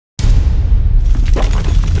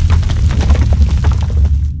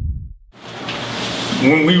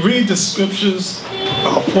When we read the scriptures,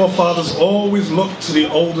 our forefathers always looked to the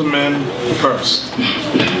older men first.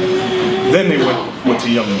 Then they went with the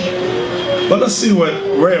young men. But let's see what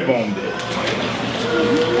Rehoboam did.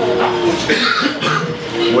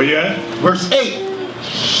 Where you at? Verse 8.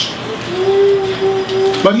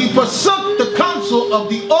 But he forsook the counsel of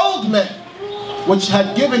the old men, which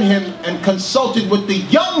had given him, and consulted with the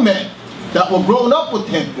young men that were grown up with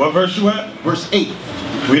him. What verse you at? Verse 8.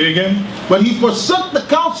 Read it again. But he forsook the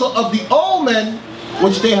counsel of the old men,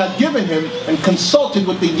 which they had given him, and consulted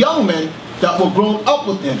with the young men that were grown up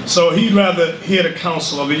with him. So he'd rather hear the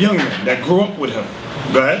counsel of the young men that grew up with him.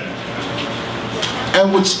 Go ahead.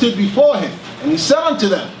 And which stood before him. And he said unto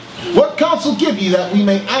them, What counsel give ye, that we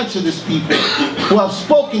may answer this people, who have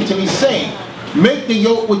spoken to me, saying, Make the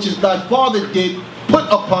yoke which is thy father did put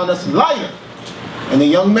upon us lighter. And the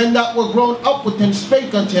young men that were grown up with him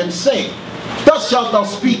spake unto him, saying, Thus shalt thou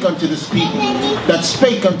speak unto this people, that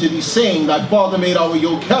spake unto thee, saying, Thy father made our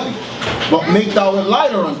yoke heavy, but make thou it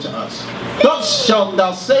lighter unto us. Thus shalt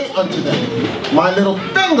thou say unto them, My little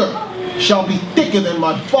finger shall be thicker than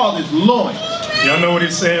my father's loins. Y'all know what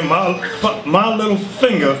he's saying? My little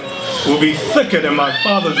finger will be thicker than my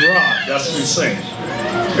father's rod. That's what he's saying.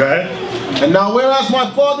 Go ahead. And now whereas my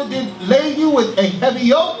father did lay you with a heavy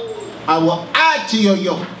yoke, I will add to your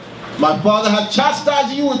yoke. My father had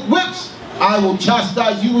chastised you with whips, I will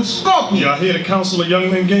chastise you with scorpions. Y'all hear the counsel the young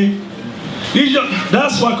men gave?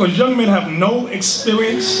 That's why, because young men have no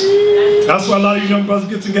experience. That's why a lot of you young brothers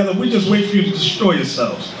get together. We just wait for you to destroy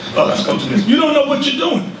yourselves. Oh, let's go to this. You don't know what you're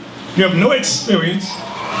doing. You have no experience.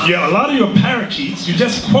 You have a lot of your parakeets. You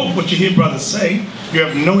just quote what you hear brothers say. You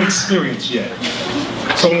have no experience yet.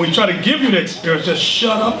 So when we try to give you the experience, just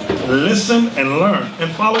shut up, listen, and learn,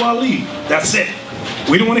 and follow our lead. That's it.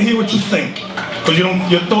 We don't want to hear what you think, because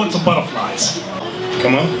your thoughts are butterflies.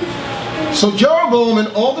 Come on. So Jeroboam and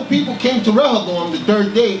all the people came to Rehoboam the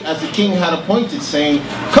third day, as the king had appointed, saying,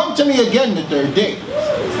 Come to me again the third day.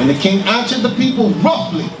 And the king answered the people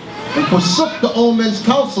roughly, and forsook the old men's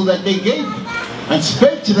counsel that they gave him, and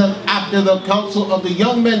spake to them after the counsel of the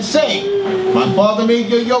young men, saying, My father made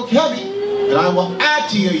your yoke heavy, and I will add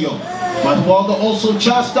to your yoke. My father also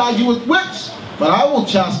chastised you with whips, but I will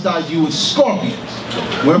chastise you with scorpions.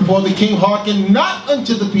 Wherefore the king hearkened not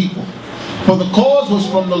unto the people, for the cause was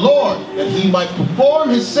from the Lord, that he might perform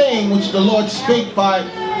his saying which the Lord spake by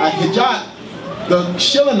Ahijah the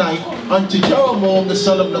Shilonite unto Jeroboam the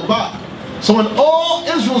son of Nebat. So when all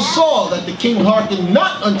Israel saw that the king hearkened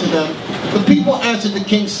not unto them, the people answered the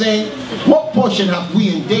king, saying, What portion have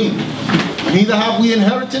we in David? Neither have we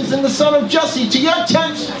inheritance in the son of Jesse. To your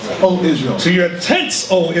tents, O Israel. To your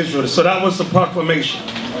tents, O Israel. So that was the proclamation.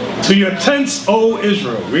 To your tents, O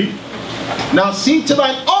Israel. Read. Now see to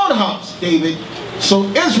thine own house, David. So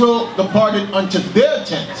Israel departed unto their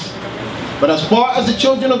tents. But as far as the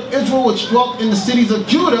children of Israel which dwelt in the cities of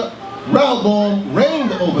Judah, Rehoboam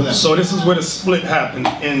reigned over them. So this is where the split happened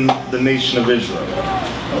in the nation of Israel.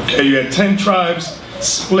 Okay, you had 10 tribes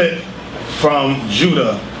split from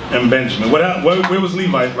Judah and Benjamin. Where was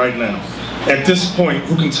Levi right now? At this point,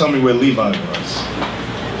 who can tell me where Levi was?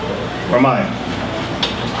 Ramiah.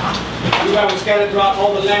 Levi was scattered throughout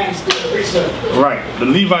all the lands through the priesthood. Right. The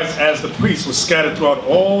Levites, as the priests, were scattered throughout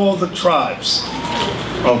all the tribes.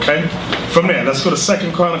 Okay? From there, let's go to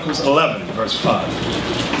 2 Chronicles 11, verse 5.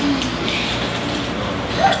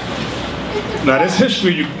 Now this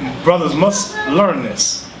history, you brothers must learn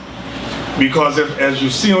this. Because as you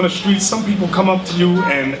see on the streets, some people come up to you,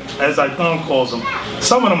 and as Ithon calls them,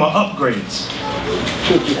 some of them are upgrades.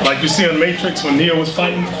 Like you see on Matrix when Neo was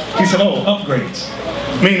fighting, he said, oh, upgrades.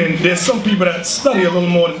 Meaning there's some people that study a little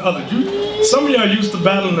more than others. Some of y'all used to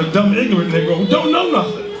battling the dumb, ignorant Negro who don't know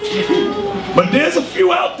nothing. But there's a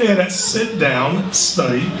few out there that sit down,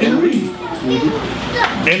 study, and read.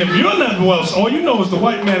 And if you're not, well, all you know is the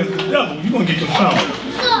white man is the devil, you're going to get confounded.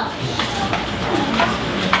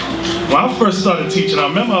 When I first started teaching, I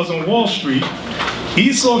remember I was on Wall Street.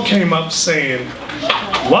 Esau came up saying,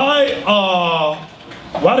 why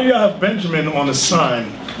do y'all have Benjamin on the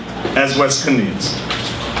sign as West Indians?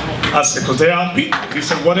 I said, because they are people. He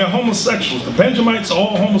said, well, they're homosexuals. The Benjamites are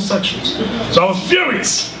all homosexuals. So I was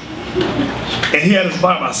furious. And he had his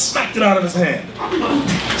Bible. I smacked it out of his hand.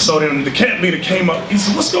 So then the camp leader came up. He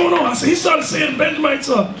said, what's going on? I said, he started saying the Benjamites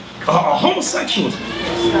are homosexuals.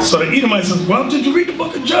 So the Edomite says, well, did you read the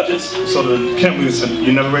book of Judges? So the camp leader said,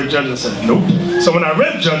 you never read Judges? I said, nope. So when I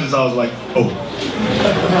read Judges, I was like, oh.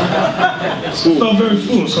 So I felt very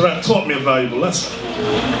foolish. So that taught me a valuable lesson.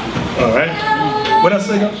 All right. What did I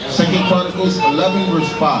say, guys? 2 Chronicles 11,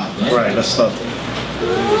 verse 5. Right, let's start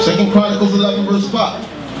there. 2 Chronicles 11, verse 5.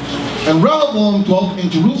 And Rehoboam dwelt in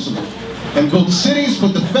Jerusalem, and built cities for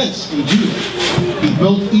defense in Judah. He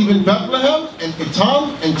built even Bethlehem, and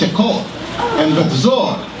Etam, and Tekoa, and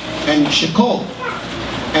Bethzor, and Shekel,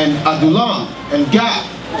 and Adullam, and Gath,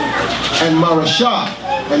 and Marashah,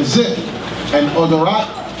 and Ziph, and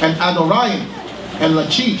Adorayim, and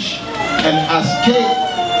Lachish, and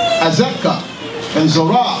Azekah, and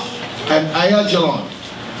Zorah, and Ayajalon,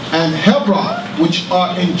 and Hebron, which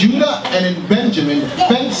are in Judah and in Benjamin,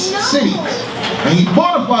 fenced cities. And he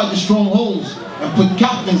fortified the strongholds and put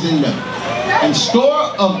captains in them, and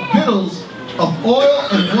store of victuals, of oil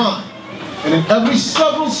and wine. And in every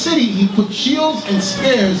several city he put shields and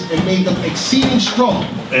spears and made them exceeding strong.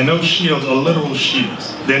 And those shields are literal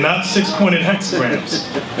shields. They're not six-pointed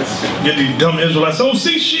hexagrams. Get these dumb Israelites, oh,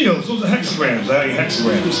 see shields, those are hexagrams. That ain't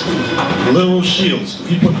hexagrams. Literal shields.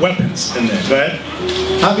 He put weapons in there, go ahead.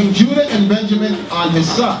 Having Judah and Benjamin on his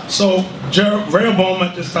side. So Rehoboam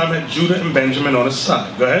at this time had Judah and Benjamin on his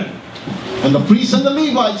side. Go ahead. And the priests and the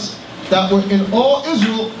Levites that were in all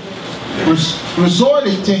Israel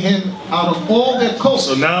resorted to him out of all their coasts.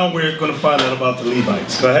 So now we're going to find out about the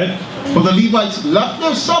Levites. Go ahead. For the Levites left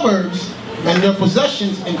their suburbs and their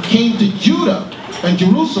possessions and came to Judah and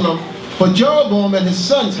Jerusalem, for Jeroboam and his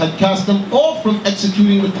sons had cast them off from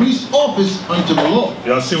executing the priest's office unto the Lord.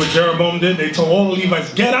 Y'all see what Jeroboam did? They told all the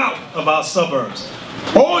Levites, get out of our suburbs.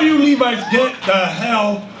 All you Levites, get the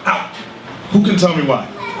hell out. Who can tell me why?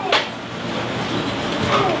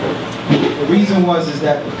 The reason was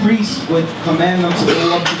that the priests would command them to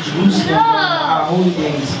go up to Jerusalem during our holy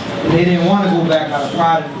days, and they didn't want to go back out of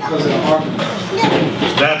pride because of the argument.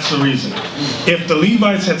 That's the reason. If the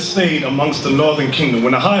Levites had stayed amongst the northern kingdom,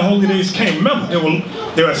 when the high holy days came, remember,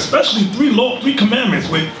 there were especially three commandments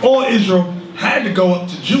where all Israel had to go up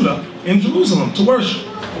to Judah in Jerusalem to worship.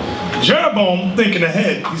 Jeroboam, thinking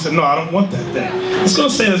ahead, he said, no, I don't want that thing. It's going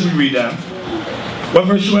to say as we read down. What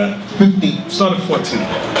verse you at? 15. Start at 14.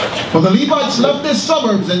 For the Levites left their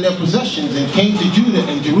suburbs and their possessions and came to Judah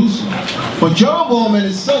and Jerusalem. For Jeroboam and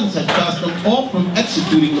his sons had cast them off from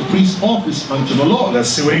executing the priest's office unto the Lord. Let's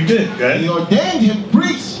see what he did. Okay? And he ordained him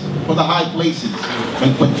priests for the high places,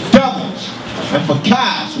 and for devils, and for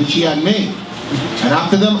calves which he had made. And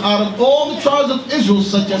after them out of all the tribes of Israel,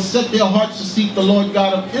 such as set their hearts to seek the Lord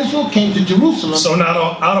God of Israel, came to Jerusalem. So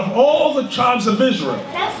now out of all the tribes of Israel,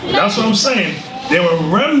 that's what I'm saying, there were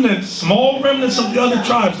remnants, small remnants of the other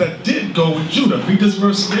tribes that did go with Judah. Read this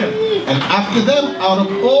verse again. And after them out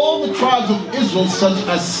of all the tribes of Israel, such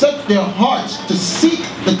as set their hearts to seek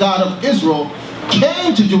the God of Israel,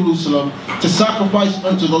 came to Jerusalem to sacrifice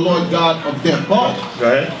unto the Lord God of their fathers. Go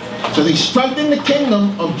ahead. So they strengthened the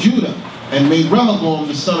kingdom of Judah and made Rehoboam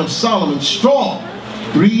the son of Solomon strong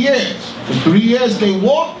 3 years. For 3 years they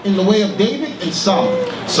walked in the way of David and Solomon.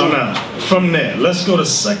 So now, from there, let's go to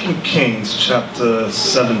 2 Kings chapter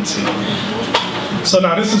 17. So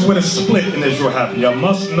now this is where the split in Israel happened. Y'all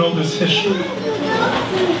must know this history.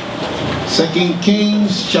 2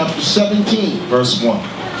 Kings chapter 17. Verse 1.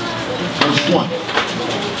 Verse 1.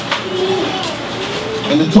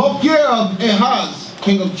 In the 12th year of Ahaz,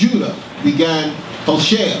 king of Judah, began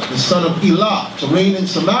Hoshea, the son of Elah, to reign in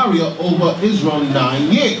Samaria over Israel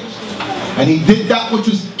 9 years. And he did that which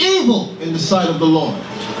was evil in the sight of the Lord,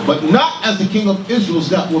 but not as the king of Israel's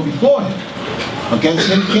that were before him. Against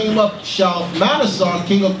him came up Shalmaneser,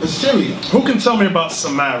 king of Assyria. Who can tell me about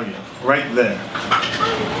Samaria? Right there.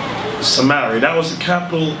 Samaria. That was the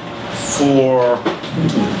capital for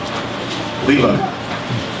Levi.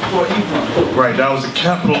 For Ephraim. Right, that was the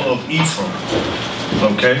capital of Ephraim.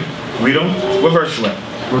 Okay? Read them. What verse you at?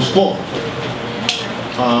 Verse 4.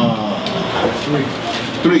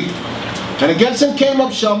 3. And against him came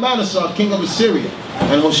up Shalmaneser, king of Assyria.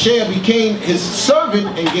 And Hoshea became his servant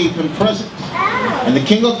and gave him presents. And the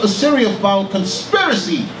king of Assyria found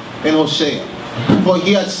conspiracy in Hoshea, for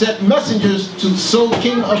he had sent messengers to So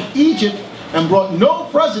king of Egypt, and brought no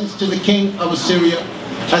presents to the king of Assyria,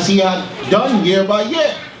 as he had done year by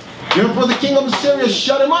year. Therefore the king of Assyria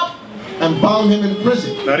shut him up and bound him in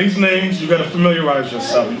prison. Now these names you got to familiarize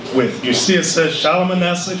yourself with. You see it says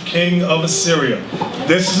Shalmaneser, king of Assyria.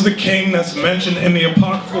 This is the king that's mentioned in the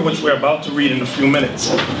Apocrypha, which we're about to read in a few minutes.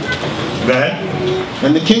 Go ahead.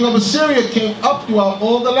 And the king of Assyria came up throughout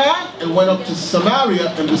all the land and went up to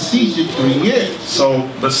Samaria and besieged it 3 years. So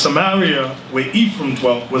the Samaria where Ephraim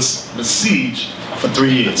dwelt was besieged for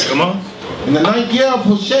 3 years. Come on. In the 9th year of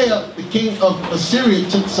Hoshea, the king of Assyria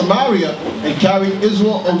took Samaria and carried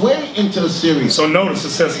Israel away into Assyria. So notice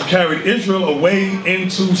it says he carried Israel away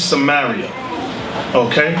into Samaria.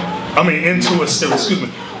 Okay? I mean into Assyria, excuse me.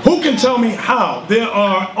 Who can tell me how there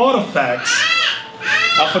are artifacts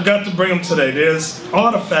I forgot to bring them today. There's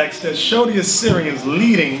artifacts that show the Assyrians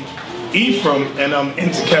leading Ephraim and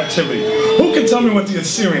into captivity. Who can tell me what the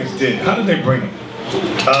Assyrians did? How did they bring them?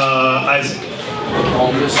 Isaac.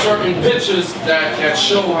 There's certain pictures that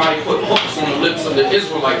show how he put hooks on the lips of the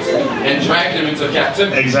Israelites and dragged them into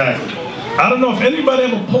captivity. Exactly. I don't know if anybody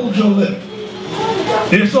ever pulled your lip.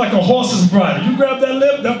 It's like a horse's bridle. You grab that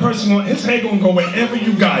lip, that person, his head gonna go wherever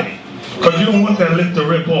you guide it, because you don't want that lip to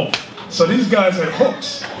rip off. So these guys had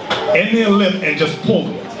hooks in their lip and just pulled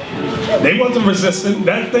them. They wasn't resistant.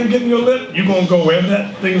 That thing getting your lip, you're gonna go wherever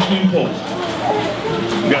that thing's being pulled.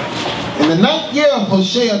 Yeah. In the 9th year of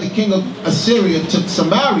Hoshea, the king of Assyria took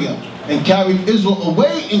Samaria and carried Israel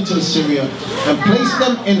away into Assyria and placed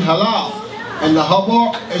them in Halal and the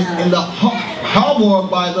harbor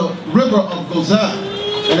by the river of Gozan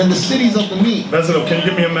and in the cities of the Medes. President, can you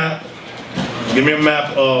give me a map? Give me a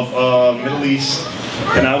map of Middle East.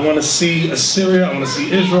 And I want to see Assyria, I want to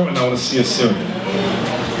see Israel, and I want to see Assyria.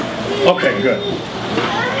 Okay, good.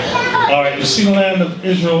 All right, you see the land of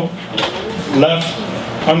Israel, left.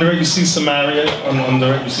 Under it you see Samaria,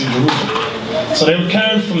 under it you see Jerusalem. So they were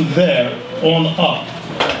carried from there on up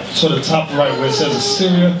to the top right where it says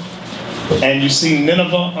Assyria. And you see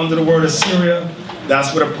Nineveh under the word Assyria.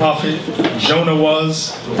 That's where the prophet Jonah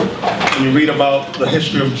was. When you read about the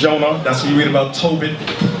history of Jonah, that's when you read about Tobit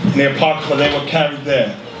and the Apocrypha, they were carried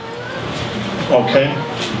there. Okay?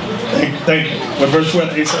 Thank you. What verse you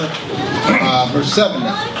at, Asa? Verse 7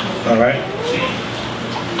 now. All right.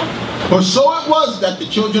 For so it was that the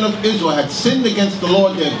children of Israel had sinned against the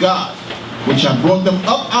Lord their God, which had brought them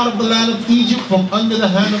up out of the land of Egypt from under the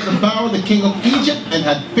hand of the Pharaoh, the king of Egypt, and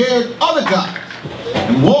had feared other gods,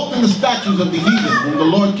 and walked in the statutes of the heathen, whom the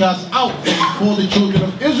Lord cast out from before the children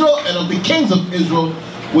of Israel and of the kings of Israel,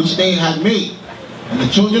 which they had made. And the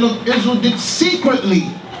children of Israel did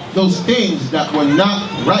secretly those things that were not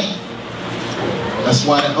right. That's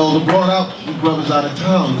why the elder brought out you brothers out of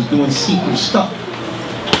town was doing secret stuff.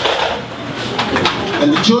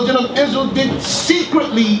 And the children of Israel did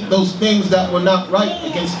secretly those things that were not right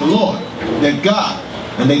against the Lord, their God.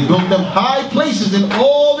 And they built them high places in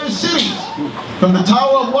all their cities, from the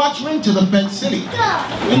tower of watchmen to the fenced city.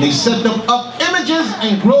 And they set them up images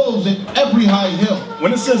and groves in every high hill.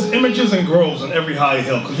 When it says images and groves on every high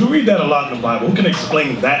hill, because you read that a lot in the Bible, who can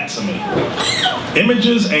explain that to me?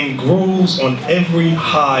 Images and groves on every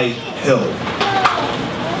high hill.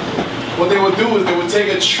 What they would do is they would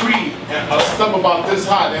take a tree, a stump about this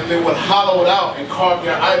high, and they would hollow it out and carve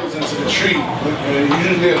their idols into the tree.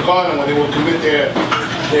 Usually a garden when they would commit their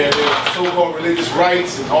so-called religious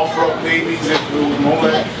rites and offer up babies if it was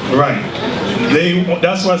Molech. Right.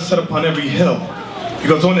 That's why it's set upon every hill.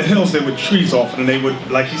 Because on the hills there were trees often, and they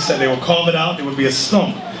would, like he said, they would carve it out, there would be a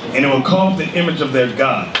stump, and they would carve the image of their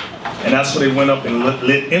God. And that's where they went up and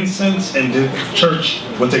lit incense and did church,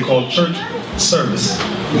 what they call church service.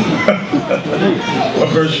 What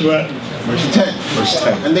verse you at? Verse 10. Verse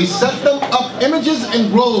 10. And they set them up images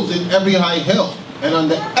and groves in every high hill, and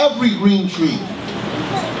under every green tree.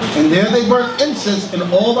 And there they burnt incense in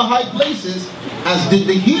all the high places, as did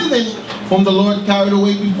the heathen whom the Lord carried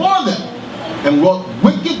away before them, and wrought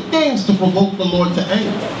wicked things to provoke the Lord to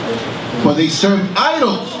anger. For they served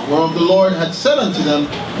idols, whereof the Lord had said unto them,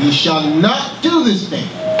 Ye shall not do this thing.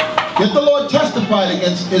 Yet the Lord testified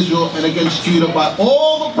against Israel and against Judah by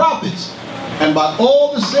all the prophets and by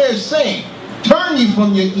all the sayers, saying, Turn ye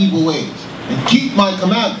from your evil ways, and keep my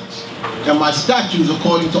commandments and my statutes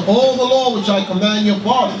according to all the law which I command your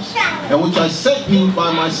fathers, and which I sent you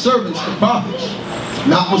by my servants the prophets.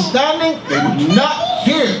 Notwithstanding, they would not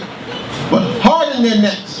hear, but harden their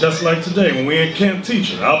necks. Just like today, when we can't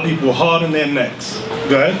teach it, our people harden their necks.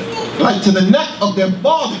 Go ahead. Like to the neck of their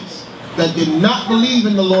fathers, that did not believe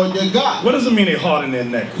in the Lord their God. What does it mean they harden their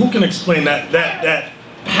neck? Who can explain that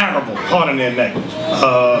parable, harden their neck?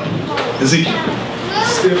 Ezekiel.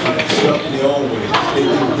 Stiffness, stuck in their own ways. They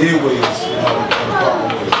think their ways are the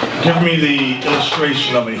proper way. Give me the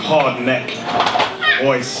illustration of a hard neck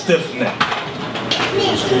or a stiff neck.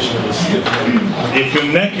 Illustration of a stiff neck. If your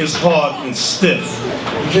neck is hard and stiff,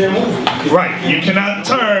 You can't move it. right, you cannot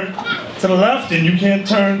turn to the left and you can't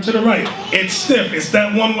turn to the right. It's stiff, it's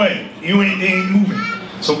that one way. They ain't moving.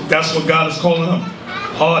 So that's what God is calling them.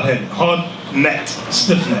 Hard-headed, hard-necked,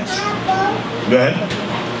 stiff-necked. Go ahead.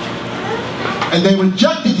 And they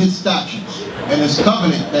rejected his statutes and his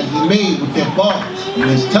covenant that he made with their fathers, and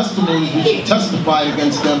his testimonies which he testified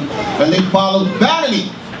against them, and they followed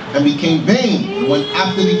vanity and became vain, and went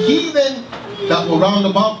after the heathen that were round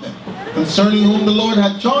about them, concerning whom the Lord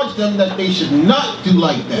had charged them that they should not do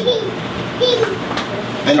like them.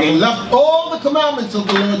 And they left all the commandments of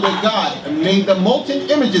the Lord their God, and made them molten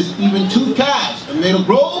images, even 2 calves, and made a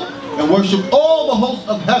grove, and worshipped all the hosts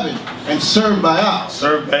of heaven, and served Baal.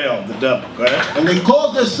 Serve Baal, the devil. Go ahead. And they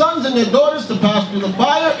caused their sons and their daughters to pass through the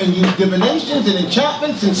fire, and used divinations and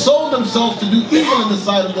enchantments, and sold themselves to do evil in the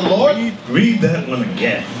sight of the Lord. Read that one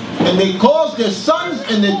again. And they caused their sons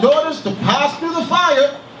and their daughters to pass through the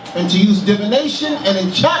fire, and to use divination and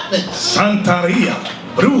enchantments. Santaria,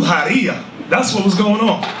 brujeria. That's what was going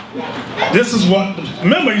on. This is what,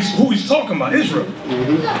 remember who he's talking about, Israel.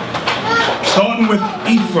 Starting with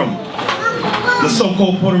Ephraim, the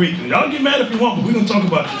so-called Puerto Rican. Y'all get mad if you want, but we're going to talk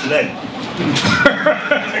about you today.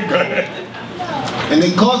 Go ahead. And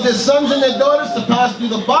they caused their sons and their daughters to pass through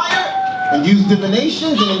the fire, and use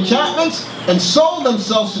divinations and enchantments, and sold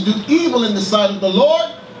themselves to do evil in the sight of the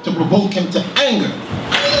Lord, to provoke him to anger.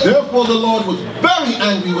 Therefore the Lord was very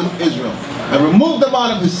angry with Israel, and removed them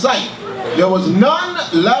out of his sight. There was none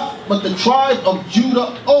left but the tribe of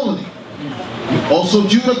Judah only. Also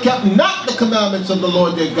Judah kept not the commandments of the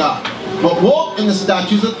Lord their God, but walked in the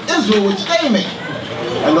statutes of Israel which they made.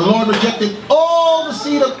 And the Lord rejected all the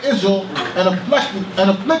seed of Israel, and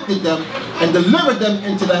afflicted them, and delivered them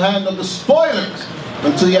into the hand of the spoilers,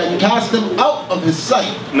 until he had cast them out of his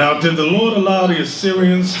sight. Now, did the Lord allow the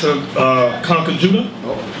Assyrians to conquer Judah?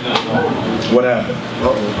 No. What happened?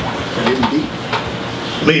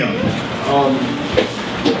 Leon.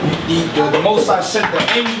 The Most High sent the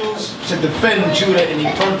angels to defend Judah, and he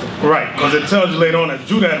burnt them. Right, because it tells you later on that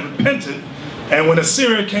Judah had repented, and when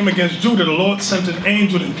Assyria came against Judah, the Lord sent an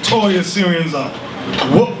angel and tore the Assyrians up,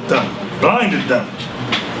 whooped them, blinded them.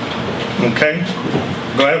 Okay?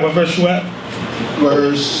 Go ahead, what verse you at?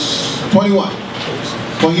 Verse 21.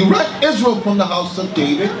 For he rent Israel from the house of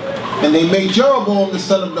David, and they made Jeroboam the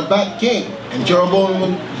son of Nebat king. And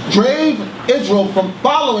Jeroboam drave Israel from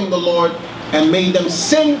following the Lord, and made them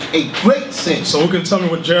sin a great sin. So who can tell me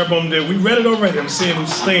what Jeroboam did? We read it already. I'm seeing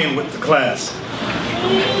who's staying with the class.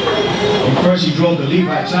 First he drove the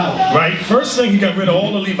Levites out. Right? First thing, he got rid of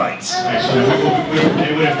all the Levites. Right, so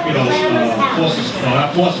they would have, forced us,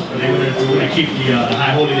 not forced us, but they would have keep the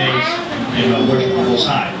high holy days and worship the Most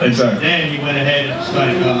High. Exactly. Then he went ahead and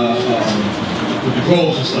started with the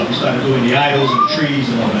groves and stuff. He started doing the idols and the trees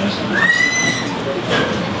and all that stuff.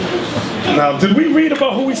 Now, did we read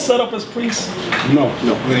about who he set up as priests? No,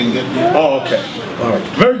 we didn't get there. Oh, okay. All right.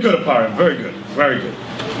 Very good, Aparian. Very good. Very good.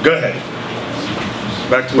 Go ahead.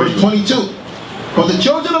 Back to Verse 22. For the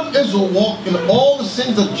children of Israel walked in all the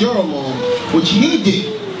sins of Jeroboam, which he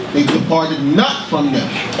did. They departed not from them,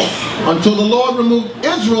 until the Lord removed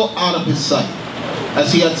Israel out of his sight,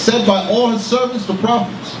 as he had said by all his servants the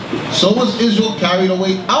prophets. So was Israel carried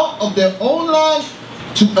away out of their own land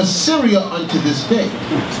to Assyria unto this day.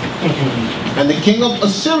 And the king of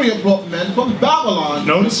Assyria brought men from Babylon.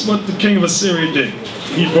 Notice what the king of Assyria did.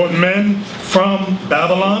 He brought men from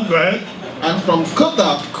Babylon, go ahead, And from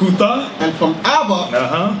Kutha, and from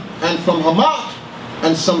Ava, and from Hamath,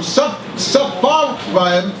 and some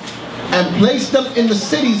Sepharvaim, and placed them in the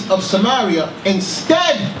cities of Samaria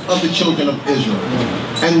instead of the children of Israel.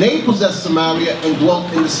 And they possessed Samaria and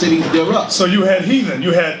dwelt in the cities thereof. So you had heathen,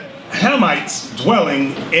 you had Hamites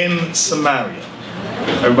dwelling in Samaria.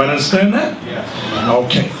 Everybody understand that? Yeah.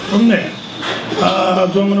 Okay, from there.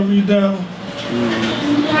 Do I want to read down?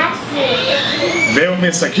 Bear with me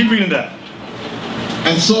a second. Keep reading that.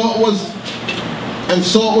 And so it was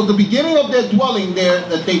the beginning of their dwelling there,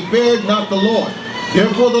 that they feared not the Lord.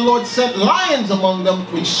 Therefore the Lord sent lions among them,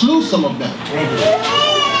 which slew some of them.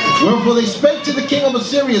 Wherefore they spake to the king of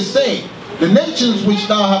Assyria, saying, the nations which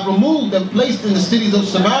thou hast removed and placed in the cities of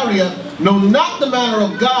Samaria know not the manner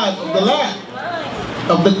of God of the land,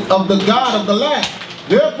 of the God of the land.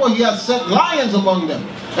 Therefore he hath sent lions among them,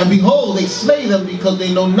 and behold, they slay them, because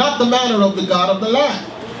they know not the manner of the God of the land.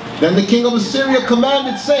 Then the king of Assyria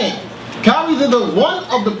commanded, saying, carry thither one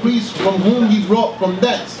of the priests from whom ye brought from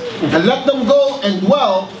thence, and let them go and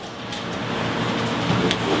dwell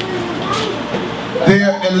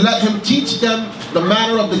there, and let him teach them the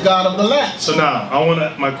manner of the God of the land. So now,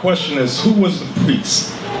 my question is, who was the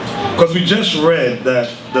priest? Because we just read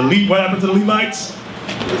that what happened to the Levites?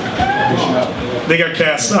 They got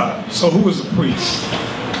cast out. So who was the priest?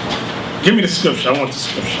 Give me the scripture. I want the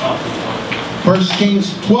scripture. 1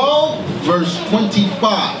 Kings 12, verse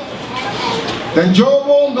 25. Then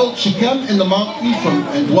Jeroboam built Shechem in the Mount Ephraim,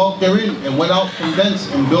 and dwelt therein, and went out from thence,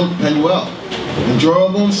 and built Penuel. And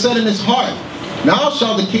Jeroboam said in his heart, now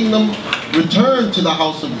shall the kingdom return to the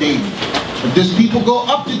house of David. If this people go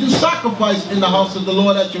up to do sacrifice in the house of the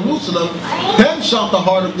Lord at Jerusalem, then shall the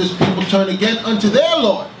heart of this people turn again unto their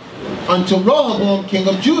Lord, unto Rehoboam king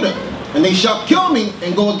of Judah. and they shall kill me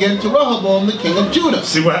and go again to Rehoboam, the king of Judah.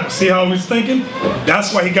 See how he's thinking?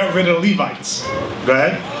 That's why he got rid of the Levites. Go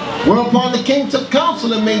ahead. Whereupon the king took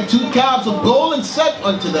counsel and made 2 calves of gold and said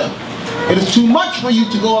unto them, it is too much for you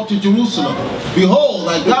to go up to Jerusalem. Behold,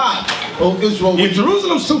 thy God, O Israel. Yeah,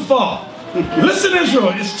 Jerusalem's too far. Listen,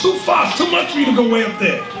 Israel, it's too far. It's too much for you to go way up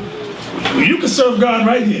there. You can serve God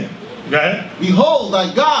right here. Go ahead. Behold,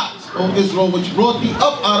 thy gods, O Israel, which brought thee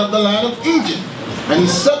up out of the land of Egypt. And he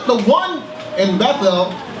set the one in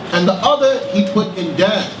Bethel, and the other he put in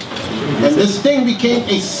Dan. And this thing became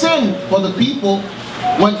a sin, for the people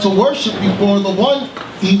went to worship before the one,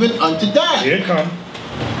 even unto Dan. Here it come.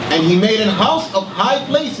 And he made an house of high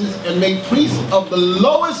places, and made priests of the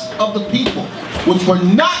lowest of the people, which were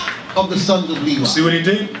not of the sons of Levi. See what he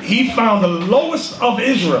did? He found the lowest of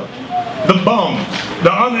Israel, the bums,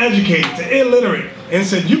 the uneducated, the illiterate, and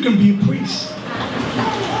said, you can be a priest.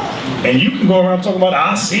 And you can go around talking about,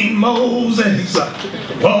 I seen Moses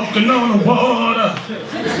walking on the water.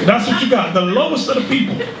 That's what you got, the lowest of the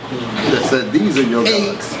people. That said, these are your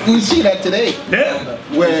gods. We see that today. Yeah.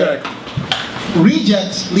 Where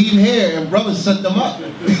rejects leave here and brothers set them up.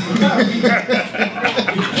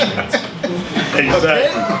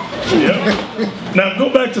 Exactly. Yep. Now go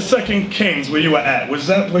back to 2 Kings where you were at. Was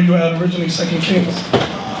that where you were at originally, 2 Kings?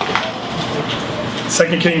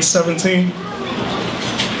 2 Kings 17.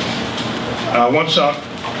 I want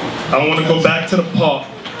to go back to the part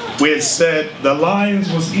where it said the lions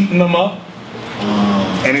was eating them up.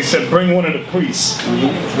 And he said, bring one of the priests.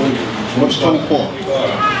 Verse 24.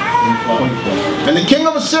 And the king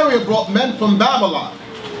of Assyria brought men from Babylon,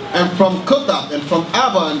 and from Cuthath, and from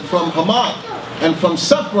Abba, and from Hamath, and from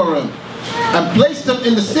Sepharvaim, and placed them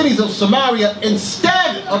in the cities of Samaria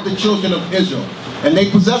instead of the children of Israel. And they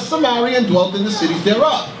possessed Samaria and dwelt in the cities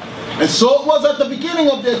thereof. And so it was at the beginning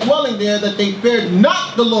of their dwelling there that they feared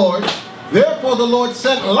not the Lord. Therefore the Lord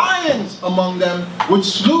sent lions among them, which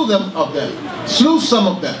slew some of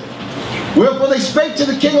them. Wherefore they spake to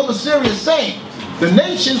the king of Assyria, saying, the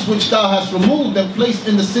nations which thou hast removed and placed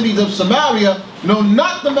in the cities of Samaria know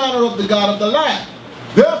not the manner of the God of the land.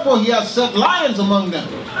 Therefore he hath sent lions among them.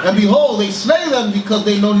 And behold, they slay them, because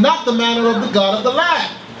they know not the manner of the God of the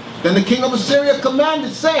land. Then the king of Assyria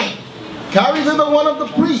commanded, saying, carry thither one of the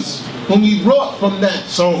priests, whom ye brought from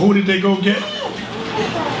thence. So who did they go get?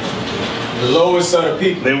 The lowest of the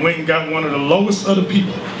people. They went and got one of the lowest of the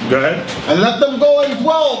people. Go ahead. And let them go and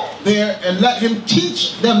dwell there, and let him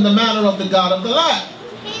teach them the manner of the God of the land.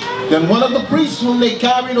 Then one of the priests whom they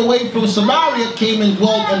carried away from Samaria came and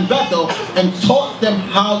dwelt in Bethel, and taught them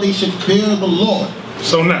how they should fear the Lord.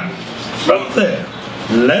 So now, from there,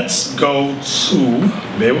 let's go to,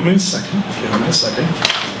 bear with me a second,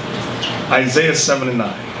 Isaiah 7 and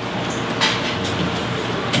 9.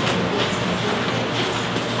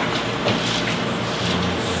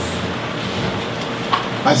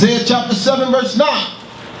 Isaiah chapter 7 verse 9.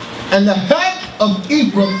 And the head of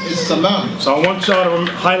Ephraim is Samaria. So I want y'all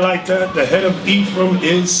to highlight that. The head of Ephraim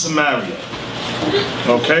is Samaria.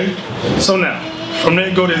 Okay? So now, from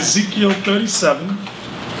there go to Ezekiel 37.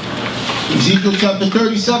 Ezekiel chapter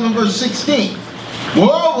 37 verse 16.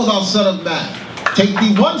 Moreover, thou son of man, take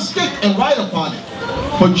thee one stick and write upon it,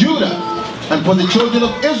 for Judah, and for the children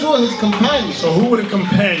of Israel his companions. So who were the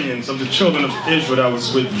companions of the children of Israel that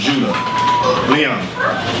was with Judah? Leon.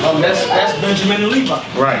 That's Benjamin and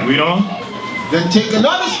Levi. Right, read on. Then take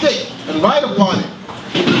another stick and write upon it,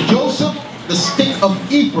 Joseph, the stick of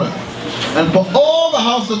Ephraim, and for all the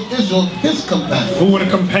house of Israel his companions. Who were the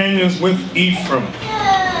companions with Ephraim?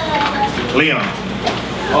 Leon.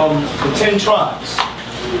 The 10 tribes.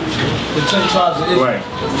 The 10 tribes of Israel. Right.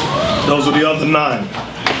 Those are the other 9.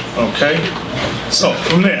 Okay? So,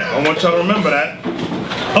 from there, I want y'all to remember that.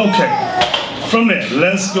 Okay. From there,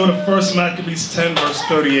 let's go to 1 Maccabees 10, verse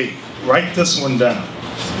 38. Write this one down.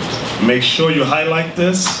 Make sure you highlight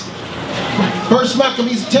this. 1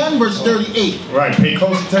 Maccabees 10, verse 38. Right, pay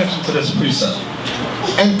close attention to this precept.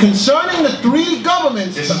 And concerning the 3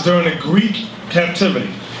 governments. This is during the Greek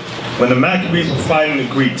captivity. When the Maccabees were fighting the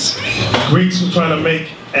Greeks were trying to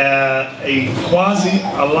make a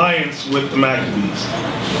quasi-alliance with the Maccabees.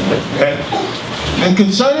 Okay? And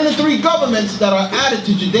concerning the 3 governments that are added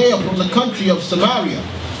to Judea from the country of Samaria,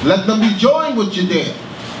 let them be joined with Judea,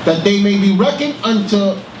 that they may be reckoned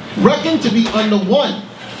to be under one,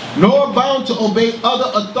 nor bound to obey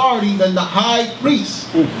other authority than the high priest.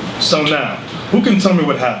 So now, who can tell me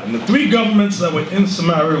what happened? The 3 governments that were in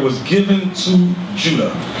Samaria was given to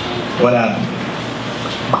Judah. What happened?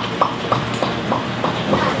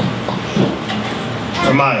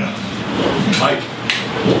 Mike.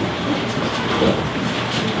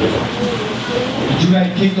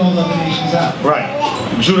 Judah kicked all the other nations out.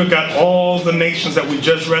 Right. Judah got all the nations that we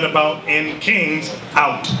just read about in Kings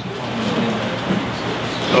out.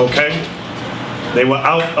 Okay? They were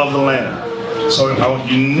out of the land. So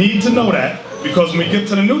you need to know that, because when we get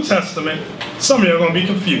to the New Testament, some of you are going to be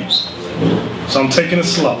confused. So I'm taking it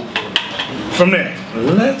slow. From there,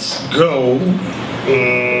 let's go.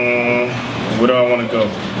 Where do I want to go?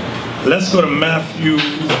 Let's go to Matthew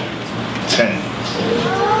 10.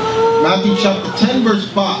 Matthew chapter 10, verse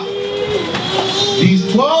 5.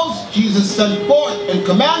 These 12 Jesus sent forth and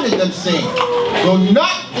commanded them, saying, Go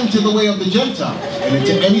not into the way of the Gentiles, and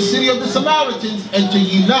into any city of the Samaritans enter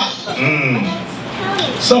ye not.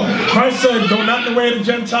 So Christ said, go not in the way of the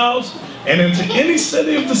Gentiles, and into any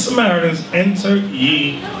city of the Samaritans enter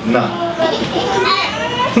ye not.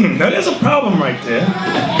 Now there's a problem right there,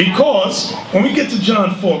 because when we get to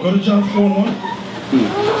John 4, go to John 4 and 1.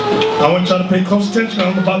 I want y'all to pay close attention.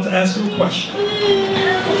 I'm about to ask you a question.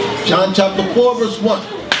 John chapter 4, verse 1.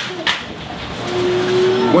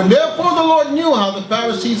 When therefore the Lord knew how the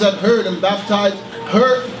Pharisees had heard and baptized,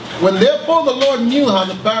 when therefore the Lord knew how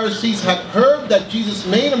the Pharisees had heard that Jesus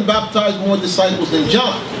made and baptized more disciples than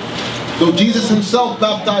John, though Jesus himself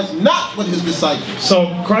baptized not with his disciples.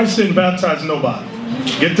 So Christ didn't baptize nobody.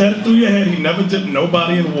 Get that through your head. He never dipped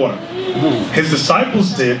nobody in water. His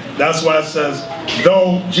disciples did. That's why it says,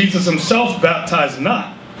 though Jesus himself baptized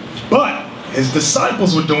not, but his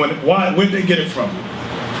disciples were doing it. Why? Where'd they get it from?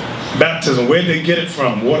 Baptism. Where'd they get it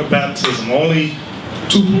from? Water baptism. Only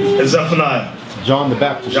two. Zephaniah. John the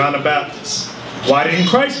Baptist. John the Baptist. Why didn't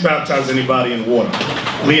Christ baptize anybody in water?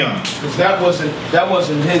 Leon. Because that wasn't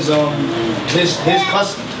his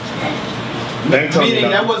custom. Meaning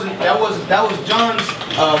that was John's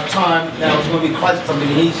time. That was going to be Christ's time.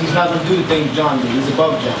 He's not going to do the things John did. He's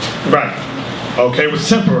above John. Right. Okay, it was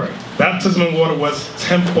temporary. Baptism in water was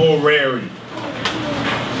temporary.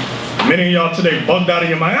 Many of y'all today bugged out of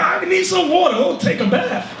your mind. I need some water. Oh, take a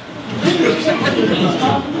bath.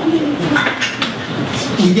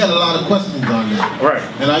 We get a lot of questions on that. Right.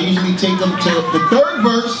 And I usually take them to the third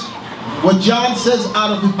verse, what John says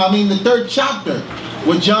the third chapter,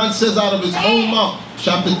 what John says out of his own mouth.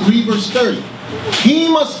 Chapter 3, verse 30. He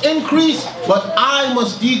must increase, but I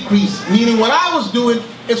must decrease. Meaning what I was doing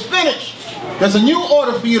is finished. There's a new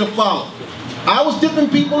order for you to follow. I was dipping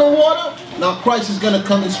people in water. Now Christ is going to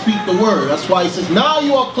come and speak the word. That's why he says, now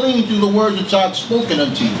you are clean through the words which I have spoken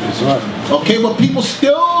unto you. That's right. Okay, but people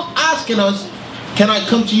still asking us, can I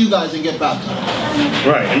come to you guys and get baptized?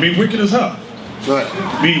 Right, and be wicked as hell. Right.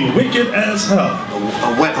 Be wicked as hell.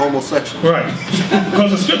 A wet homosexual. Right.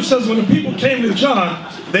 Because the scripture says when the people came to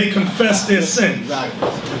John, they confessed their sins.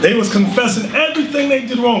 Exactly. They was confessing everything they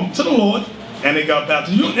did wrong to the Lord, and they got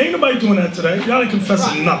baptized. Ain't nobody doing that today. Y'all ain't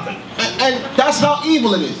confessing nothing. And that's how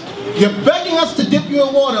evil it is. You're begging us to dip you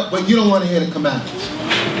in water, but you don't want to hear the commandments.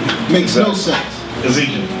 Makes no sense.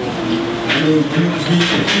 Ezekiel. You read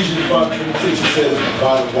Ephesians 5:26, it says,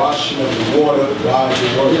 by the washing of the water, by the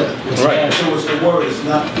word. Yeah. Right. So it's the word, it's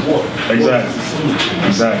not the water. Exactly.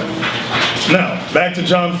 Exactly. Now, back to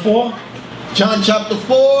John 4. John chapter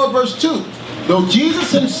 4, verse 2. Though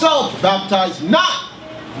Jesus himself baptized not,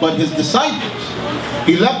 but his disciples,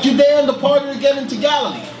 he left Judea and departed again into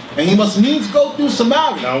Galilee. And he must needs go through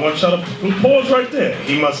Samaria. Now I want y'all to pause right there.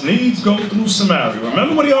 He must needs go through Samaria.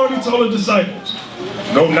 Remember what he already told the disciples.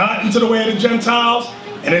 Go not into the way of the Gentiles,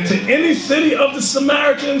 and into any city of the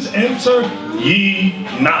Samaritans enter ye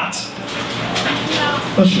not.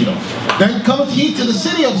 Let's read on. Then cometh he to the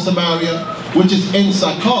city of Samaria, which is in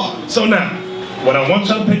Sychar. So now, what I want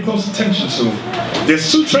y'all to pay close attention to,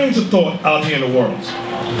 there's two trains of thought out here in the world.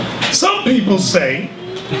 Some people say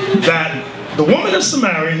that the woman of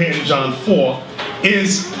Samaria here in John 4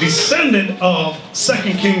 is descendant of 2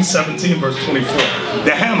 Kings 17 verse 24.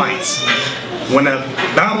 The Hamites, when the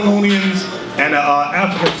Babylonians and the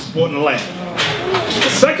Africans bought in the land. The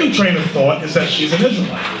second train of thought is that she's an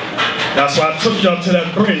Israelite. That's why I took y'all to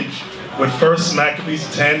that bridge with 1 Maccabees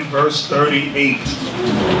 10 verse 38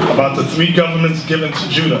 about the three governments given to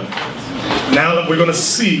Judah. Now we're going to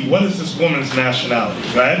see what is this woman's nationality,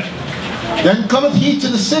 right? Then cometh he to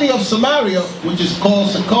the city of Samaria, which is called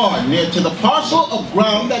Sychar, near to the parcel of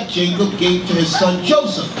ground that Jacob gave to his son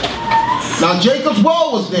Joseph. Now Jacob's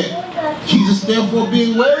well was there. Jesus therefore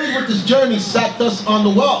being wearied with his journey sat thus on the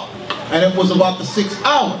well, and it was about the 6th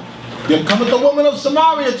hour. There cometh the woman of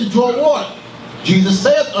Samaria to draw water. Jesus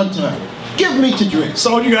saith unto her, give me to drink.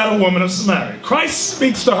 So you got a woman of Samaria. Christ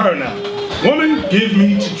speaks to her now. Woman, give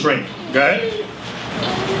me to drink. Okay?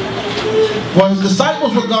 For his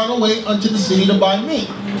disciples were gone away unto the city to buy meat.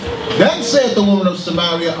 Then saith the woman of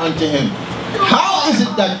Samaria unto him, how is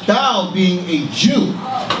it that thou, being a Jew,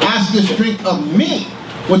 askest drink of me,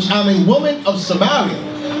 which am a woman of Samaria?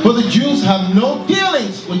 For the Jews have no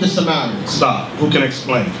dealings with the Samaritans. Stop. Who can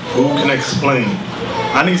explain? Who can explain?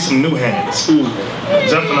 I need some new hands.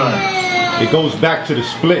 Zephaniah. It goes back to the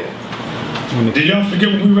split. Did y'all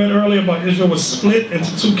forget what we read earlier about Israel was split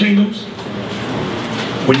into two kingdoms?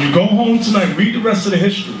 When you go home tonight, read the rest of the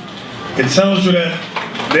history. It tells you that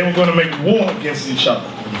they were going to make war against each other.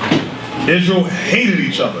 Israel hated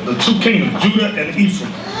each other. The two kingdoms, Judah and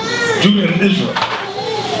Ephraim. Judah and Israel.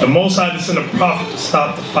 The Most High sent a prophet to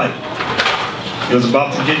stop the fight. It was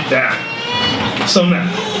about to get down. So now,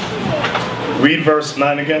 read verse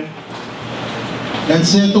 9 again. Then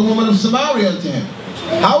said the woman of Samaria unto him,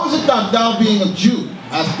 how is it that thou, being a Jew,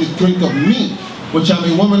 askest drink of me, which am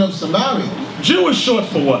a woman of Samaria? Jew is short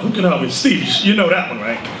for what? Who can help me? Steve, you know that one,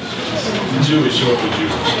 right? Jew is short for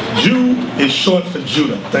Judah. Jew is short for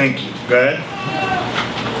Judah. Thank you. Go ahead.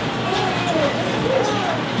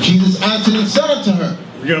 Jesus answered and said unto her,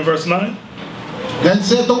 You're in verse 9? then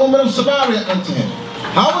said the woman of Samaria unto him,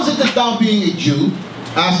 how is it that thou, being a Jew,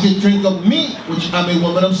 askest drink of me, which am a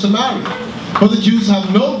woman of Samaria? For the Jews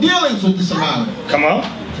have no dealings with the Samaritans. Come on.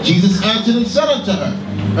 Jesus answered and said unto her,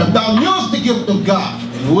 if thou knewest the gift of God,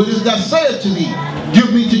 and who it is that saith to thee,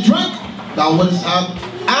 give me to drink, thou wouldst have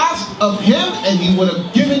asked of him, and he would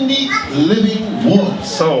have given thee living water.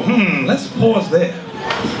 So, let's pause there.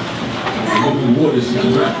 Living water is the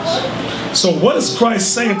commandments. So what is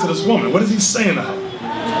Christ saying to this woman? What is he saying to her? It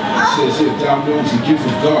says here, thou knowest the gift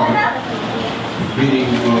of God, meaning the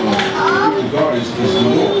gift of God is the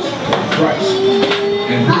Lord, Christ.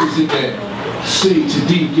 And who is it that say to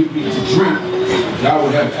thee, give me to drink? Thou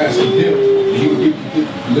would have asked of him, and he would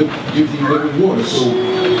give thee living water. So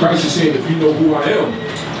Christ is saying, if you know who I am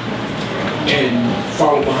and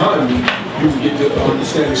follow behind me, you will get the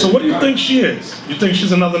understanding. So what do you think she is? You think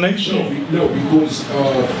she's another nation? No, because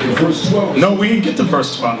in verse 12. No, we didn't get to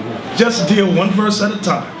verse 12. Just deal one verse at a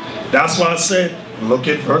time. That's why I said, look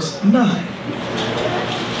at verse 9.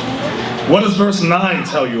 What does verse 9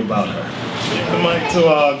 tell you about her?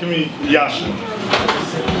 Give me Yashua.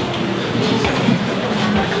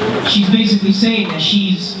 She's basically saying that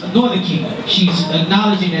she's a northern kingdom. She's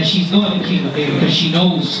acknowledging that she's northern kingdom because she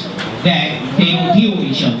knows that they don't deal with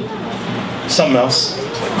each other. Something else.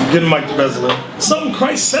 Get Mike the Bezalel. Something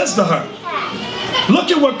Christ says to her. Look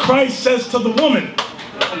at what Christ says to the woman.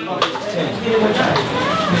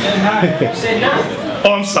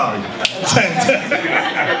 Oh, I'm sorry. 10.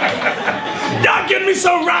 Y'all getting me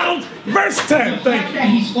so rattled. Verse 10. Thank you. That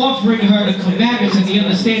he's offering her the commandments and the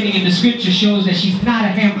understanding in the scripture shows that she's not a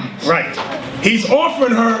Hamite. Right. He's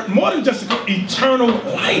offering her more than just eternal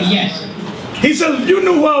life. Yes. He says, if you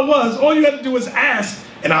knew who I was, all you had to do was ask,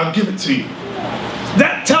 and I'll give it to you.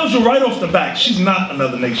 That tells you right off the bat, she's not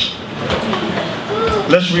another nation.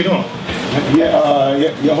 Let's read on.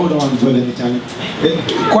 Hold on, brother Netanya.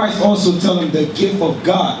 Christ also telling the gift of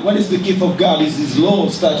God. What is the gift of God? Is his law,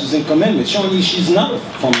 statutes, and commandments. Showing you she's not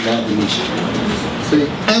from that nation.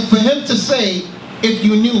 And for him to say, if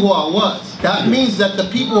you knew who I was, that means that the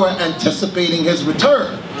people were anticipating his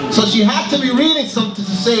return. So she had to be reading something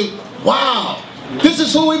to say, wow, this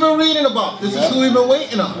is who we've been reading about. This is who we've been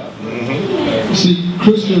waiting on. You see,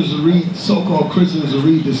 Christians read, so-called Christians will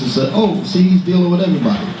read this and say, oh, see, he's dealing with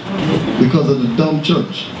everybody because of the dumb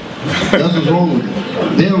church. That's what's wrong with it.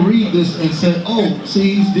 They'll read this and say, oh,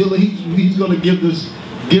 see, he's dealing, he's going to give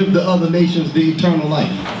the other nations the eternal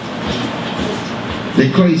life.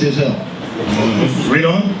 They're crazy as hell. Read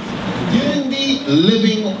on. Giving thee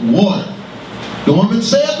living water. The woman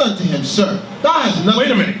saith unto him, sir, thou hast nothing.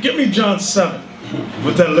 Wait a minute. Give me John 7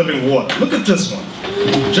 with that living water. Look at this one.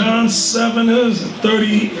 John 7 is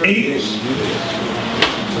 38.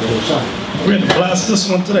 We're going to blast this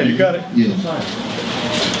one today. You got it? Yeah.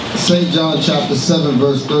 St. John chapter 7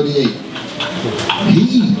 verse 38.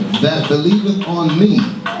 He that believeth on me,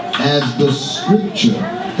 as the scripture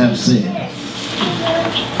have said,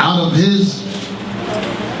 out of his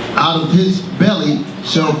belly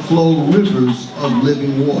shall flow rivers of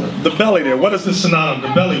living water. The belly there, what is the synonym?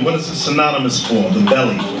 The belly, what is the synonymous for? The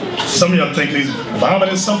belly. Some of y'all think he's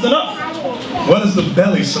vomiting something up. What is the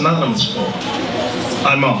belly synonymous for?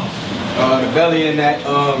 I'm on. The belly in that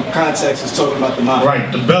context is talking about the mind.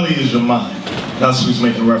 Right, the belly is your mind. That's what he's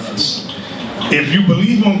making reference. If you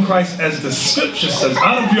believe on Christ, as the scripture says,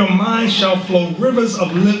 out of your mind shall flow rivers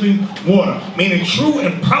of living water, meaning true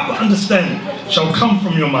and proper understanding shall come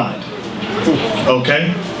from your mind.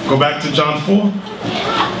 Okay, go back to John 4.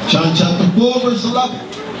 John chapter 4 verse 11.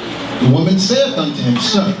 The woman saith unto him,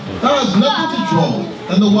 sir, thou hast nothing to draw with,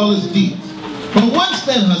 and the well is deep. But whence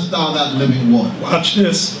then hast thou that living water? Watch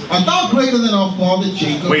this. Art thou greater than our father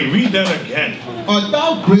Jacob? Wait, read that again. Art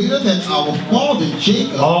thou greater than our father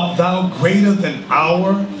Jacob? Art thou greater than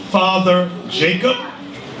our father Jacob?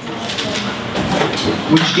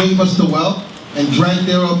 Which gave us the wealth, and drank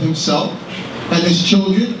thereof himself, and his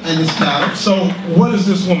children, and his cattle. So, what is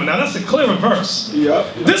this woman? Now, that's a clearer verse.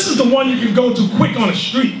 Yep. This is the one you can go to quick on the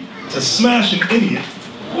street to smash an idiot.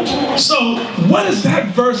 So, what is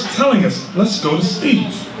that verse telling us? Let's go to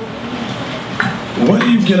Steve. What do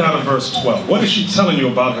you get out of verse 12? What is she telling you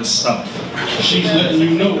about herself? She's letting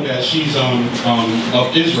you know that she's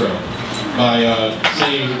of Israel by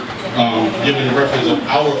saying, giving the reference of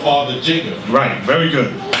our father Jacob. Right, very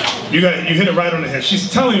good. You hit it right on the head. She's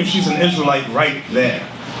telling you she's an Israelite right there.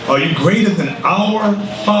 Are you greater than our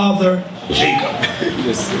father Jacob?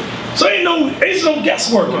 So ain't no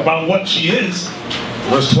guesswork about what she is.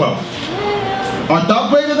 Verse 12. Art thou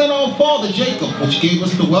greater than our father Jacob, which gave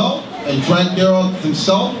us the wealth, and drank thereof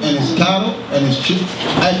himself, and his cattle, and his children?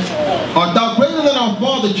 Art thou greater than our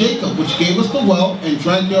father Jacob, which gave us the wealth, and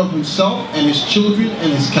drank thereof himself, and his children,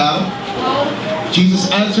 and his cattle? Jesus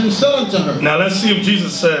answered and said unto her. Now let's see if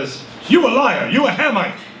Jesus says, you a liar, you a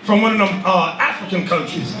Hamite from one of them African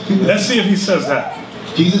countries. Let's see if he says that.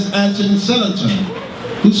 Jesus answered and said unto her,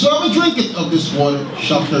 whosoever drinketh of this water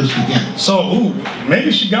shall thirst again. So,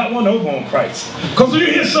 maybe she got one over on Christ. Because when you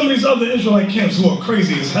hear some of these other Israelite camps who are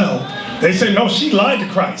crazy as hell, they say, no, she lied to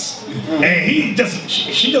Christ. And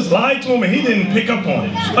she just lied to him and he didn't pick up on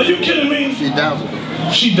it. Are you kidding me? She dazzled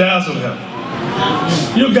him. She dazzled him.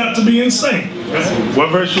 You got to be insane.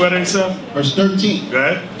 What verse you at, himself? Verse 13. Go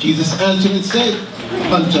ahead. Jesus answered and said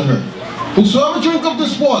unto her, whosoever drink of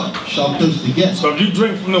this water shall thirst again. So if you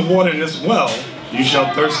drink from the water in this well, you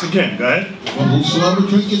shall thirst again. Go ahead. But whosoever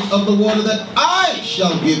drinketh of the water that I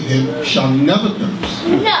shall give him shall never thirst.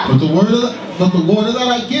 No. But the water that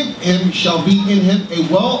I give him shall be in him a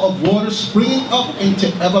well of water springing up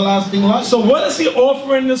into everlasting life. So what is he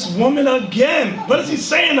offering this woman again? What is he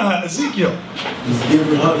saying to her, Ezekiel?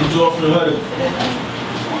 He's offering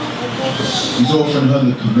her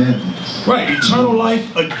the commandments. Right, eternal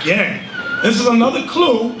life again. This is another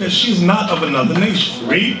clue that she's not of another nation.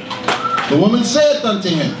 Read. The woman saith unto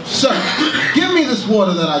him, Sir, give me this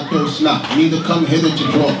water that I thirst not, neither come hither to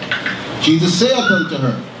draw. Jesus saith unto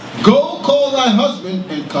her, Go call thy husband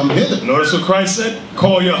and come hither. Notice what Christ said?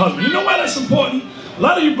 Call your husband. You know why that's important? A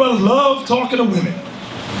lot of you brothers love talking to women.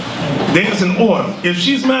 There's an order. If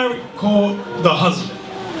she's married, call the husband.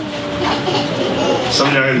 Some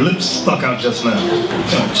of your lips stuck out just now.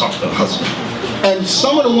 Don't talk to the husband. And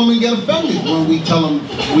some of the women get offended when we tell them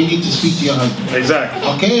we need to speak to your husband. Exactly.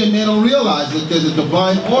 Okay, and they don't realize that there's a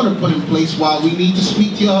divine order put in place why we need to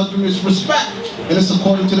speak to your husband with respect. And it's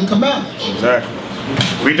according to the commandments. Exactly.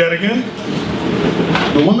 Read that again.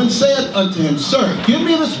 The woman saith unto him, Sir, give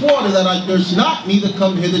me this water that I thirst not, neither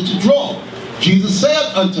come hither to draw. Jesus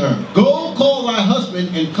saith unto her, Go call thy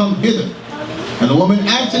husband and come hither. And the woman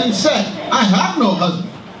answered and said, I have no husband.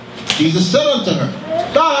 Jesus said unto her,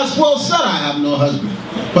 Thou hast well said, I have no husband.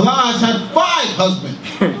 For thou hast had 5 husbands,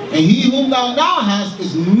 and he whom thou now hast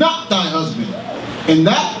is not thy husband. And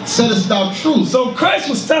that saidest thou true. So Christ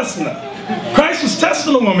was testing her. Christ was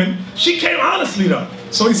testing the woman. She came honestly though.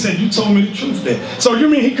 So he said, you told me the truth there. So you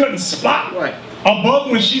mean he couldn't spot above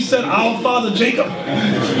when she said, our father Jacob?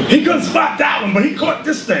 He couldn't spot that one, but he caught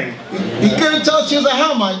this thing. He couldn't tell she was a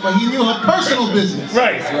Hamite, but he knew her personal business.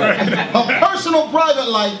 Right. Her personal private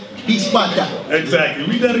life, he spot that. Exactly.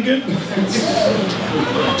 Read that again.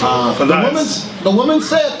 The woman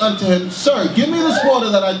said unto him, Sir, give me this water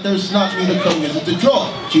that I thirst not, neither come hither to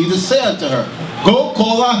draw. Jesus said unto her, Go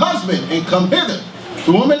call thy husband and come hither.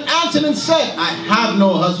 The woman answered and said, I have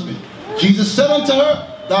no husband. Jesus said unto her,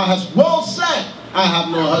 Thou hast well said, I have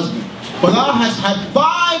no husband. For thou hast had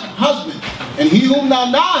 5 husbands, and he whom thou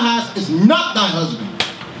now hast is not thy husband.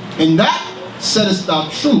 And that saidest thou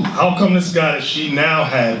true. How come this guy that she now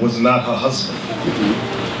had was not her husband?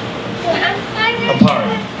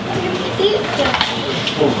 Apparently.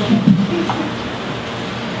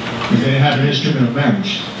 They didn't have an instrument of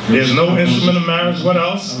marriage. There's no instrument of marriage. What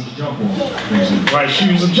else? Jump off. Right,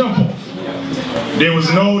 she was a jump off. They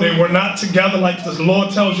were not together like the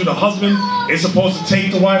Lord tells you the husband is supposed to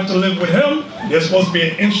take the wife to live with him. There's supposed to be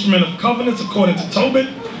an instrument of covenants according to Tobit.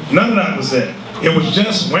 None of that was there. It was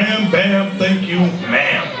just wham, bam, thank you,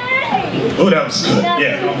 ma'am. Oh, that was good,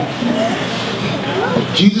 yeah.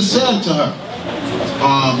 Jesus said to her,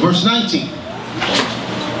 verse 19,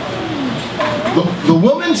 the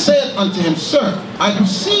woman said unto him, Sir, I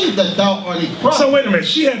perceive that thou art a prophet. So wait a minute,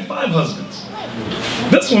 she had 5 husbands.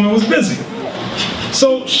 This woman was busy.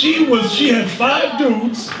 So she had 5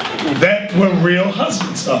 dudes that were real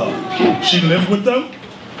husbands to her. She lived with them,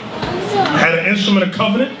 had an instrument of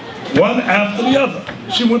covenant, one after the other.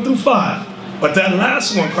 She went through 5. But that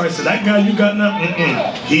last one, Christ said, that guy you got now,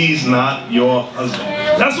 he's not your husband.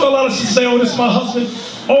 That's what a lot of sisters say, oh, this is my husband.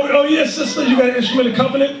 Oh yeah, sister, you got an instrument of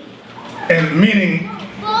covenant? And meaning,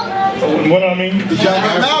 what I mean?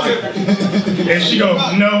 And she goes,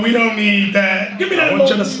 no, we don't need that. Give me that. I want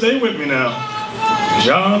you to stay with me now.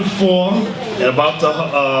 John 4, and about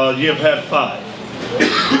to, you have had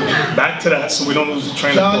 5. Back to that so we don't lose the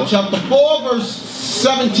train of thought. John chapter 4, verse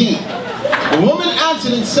 17. The woman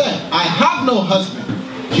answered and said, I have no husband.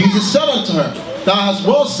 Jesus said unto her, Thou hast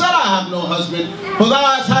well said, I have no husband, for thou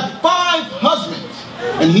hast had 5 husbands,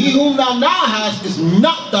 and he whom thou now hast is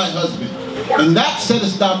not thy husband. And that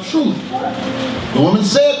saidest thou truly. The woman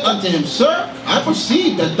said unto him, Sir, I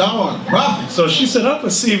perceive that thou art a prophet. So she said, I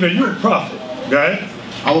perceive that you're a prophet. Right?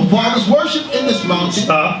 Our fathers worshipped in this mountain.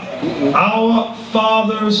 Stop. Our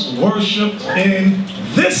fathers worshipped in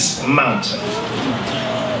this mountain.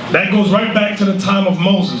 That goes right back to the time of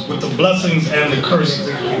Moses with the blessings and the curses.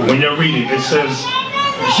 When you're reading, it says,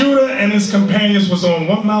 Judah and his companions was on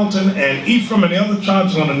one mountain, and Ephraim and the other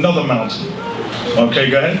tribes on another mountain. Okay,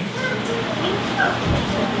 go ahead.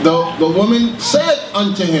 The woman said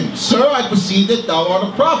unto him, Sir, I perceive that thou art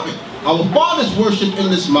a prophet. Our fathers worship in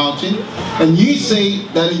this mountain, and ye say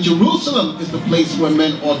that in Jerusalem is the place where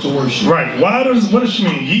men ought to worship. Right. What does she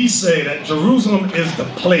mean? Ye say that Jerusalem is the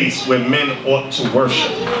place where men ought to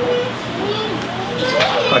worship.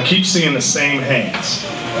 I keep seeing the same hands.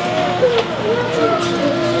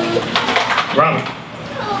 Robert.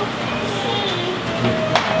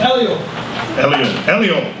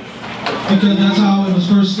 Elio. Because that's how it was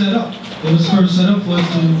first set up. It was first set up for us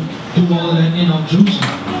to do all of that in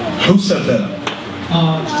Jerusalem. Who set that up?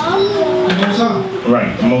 The Most High.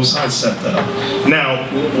 Right, the Most High set that up. Now,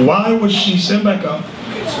 why was she, stand back up,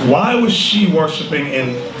 why was she worshiping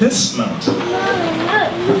in this mountain?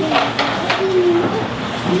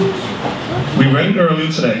 We read it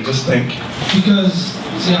earlier today, just think. Because,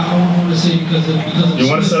 see, I don't want to say because of you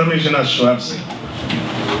want to say that means you're not sure, I've seen.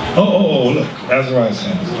 Oh, look, Azariah's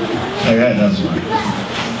hands. I got Azariah.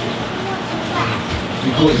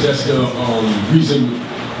 Because that's the reason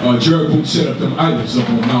Jeroboam set up them idols up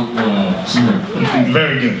on Mount Samaria.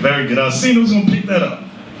 Very good, very good. I've seen who's going to pick that up.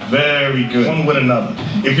 Very good. One with another.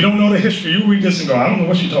 If you don't know the history, you read this and go, I don't know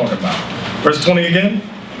what you're talking about. Verse 20 again.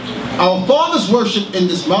 Our fathers worship in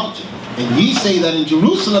this mountain, and ye say that in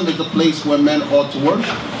Jerusalem is the place where men ought to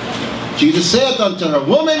worship. Jesus said unto her,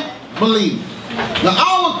 Woman, believe me. The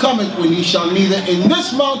hour cometh when ye shall neither in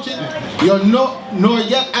this mountain nor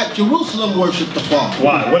yet at Jerusalem worship the Father.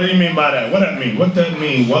 Why? What do you mean by that? What that mean? What that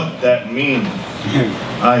mean? What that mean?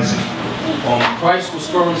 Isaac. Christ was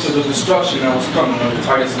referring to the destruction that was coming of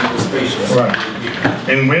Titus and Vespasian. Right.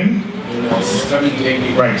 And when? In 70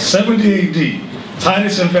 AD. Right, 70 AD.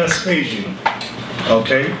 Titus and Vespasian.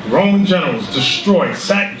 Okay? Roman generals destroyed,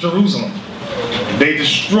 sacked Jerusalem. They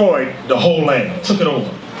destroyed the whole land, took it over.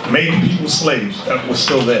 Made people slaves that were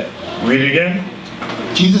still there. Read it again.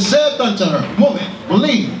 Jesus said unto her, Woman,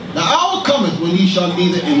 believe me, the hour cometh when ye shall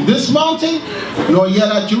neither in this mountain nor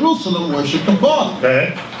yet at Jerusalem worship the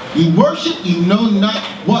Father. Ye worship, ye know not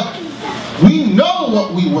what. We know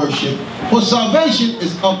what we worship, for salvation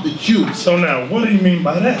is of the Jews. So now, what do you mean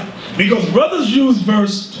by that? Because brothers use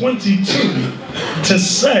verse 22 to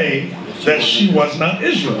say that she was not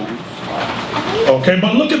Israel. Okay,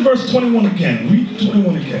 but look at verse 21 again. Read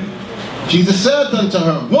 21 again. Jesus said unto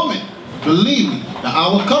her, Woman, believe me, the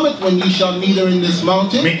hour cometh when ye shall neither in this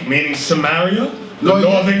mountain, meaning Samaria, the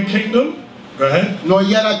northern kingdom, go ahead, nor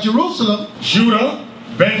yet at Jerusalem, Judah,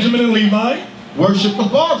 Benjamin and Levi, worship the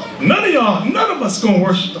Father. None of us gonna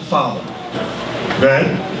worship the Father. Go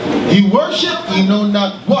ahead. Ye worship, ye know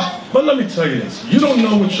not what. But let me tell you this, you don't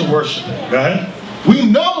know what you're worshiping. Go ahead. We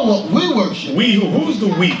know what we worship. We who? Who's the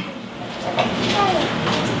we?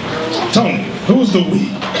 Tony, who's the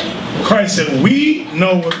we? Christ said, we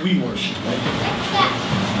know what we worship.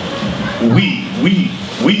 We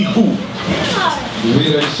who? The we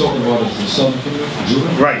that he's talking about is the southern kingdom,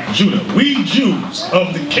 Judah? Right, Judah. We Jews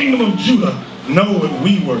of the kingdom of Judah know what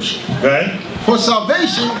we worship. Right? For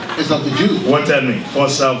salvation is of the Jews. What that mean? For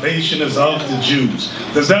salvation is of the Jews.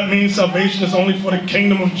 Does that mean salvation is only for the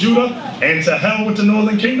kingdom of Judah and to hell with the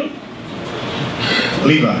northern kingdom?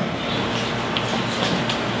 Levi.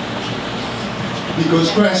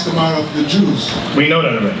 Because Christ come out of the Jews. We know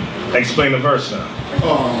that already. Explain the verse now.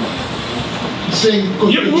 Saying,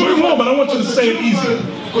 you're moving more, but I want you to say it easier.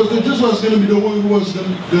 Because the Jews was going to be the one who was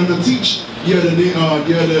going to teach the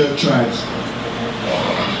other tribes.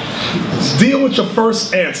 deal with your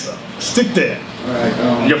first answer. Stick there.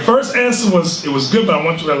 Right, your first answer was, it was good, but I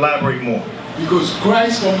want you to elaborate more. Because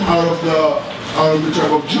Christ come out of the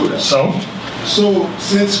tribe of Judah. So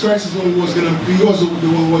since Christ is the one who was going to be, also the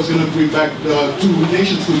one who was going to bring back the two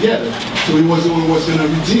nations together, so he was the one who was going to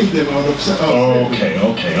redeem them out of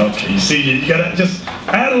Okay. You see, you gotta just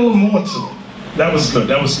add a little more to it. That was good.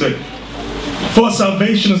 That was good. For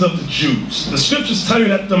salvation is of the Jews. The scriptures tell you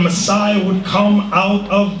that the Messiah would come out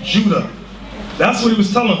of Judah. That's what he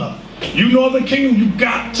was telling her. You northern kingdom, you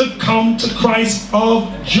got to come to Christ of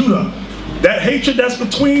Judah. That hatred that's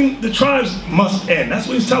between the tribes must end. That's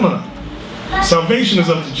what he's telling her. Salvation is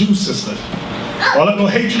of the Jews, sister. All that little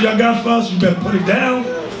hatred y'all got for us, you better put it down.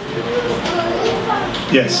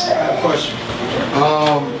 Yes. I have a question.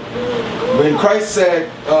 When Christ said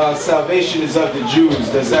salvation is of the Jews,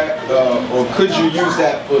 does that, or could you use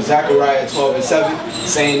that for Zechariah 12:7,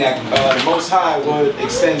 saying that the Most High would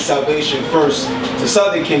extend salvation first to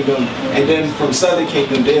Southern Kingdom, and then from Southern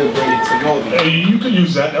Kingdom they'll bring it to Northern? You could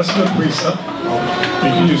use that. That's a good precept. You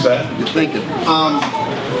can use that. You're thinking.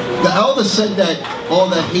 The elder said that all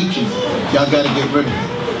that hatred, y'all got to get rid of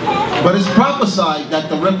it. But it's prophesied that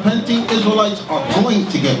the repenting Israelites are going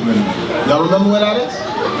to get rid of it. Y'all remember what that is?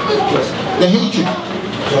 The hatred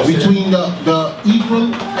between the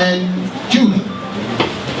Ephraim and Judah.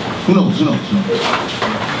 Who knows?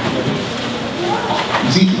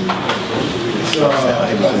 Ezekiel.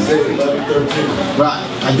 Isaiah 11:13. Right,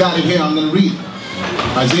 I got it here, I'm going to read it.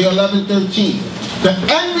 Isaiah 11:13. The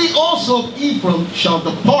envy also of Ephraim shall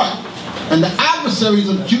depart, and the adversaries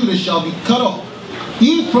of Judah shall be cut off.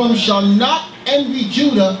 Ephraim shall not envy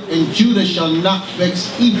Judah, and Judah shall not vex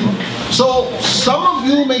Ephraim. So some of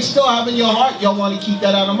you may still have in your heart, y'all want to keep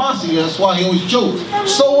that animosity. That's why he always chose.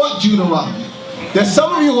 So what, Judah robbed you? There's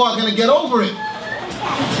some of you who are going to get over it.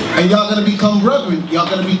 And y'all going to become reverent. Y'all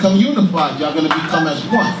going to become unified. Y'all going to become as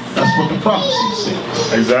one. That's what the prophecies say.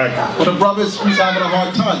 Exactly. But the brothers who's having a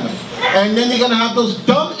hard time with it. And then you're going to have those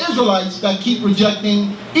dumb Israelites that keep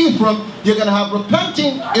rejecting Ephraim. You're going to have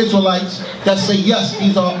repenting Israelites that say, yes,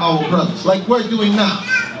 these are our brothers. Like we're doing now.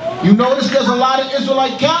 You notice there's a lot of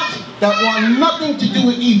Israelite camps that want nothing to do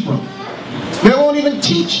with Ephraim. They won't even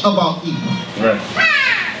teach about Ephraim. Right.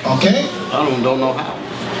 Okay? I don't know how.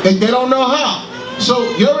 They don't know how.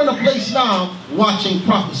 So you're in a place now watching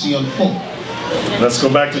prophecy unfold. Let's go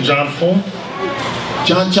back to John 4.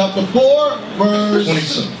 John chapter 4,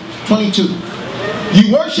 verse 22.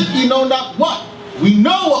 Ye worship, ye know not what. We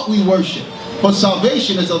know what we worship, for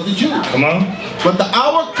salvation is of the Jews. Come on. But the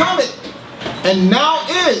hour cometh, and now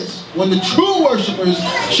is, when the true worshipers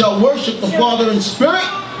shall worship the Father in spirit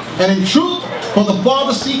and in truth, for the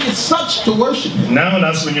Father seeketh such to worship him. Now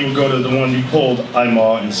that's when you would go to the one you pulled,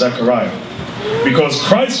 Imar and Zechariah. Because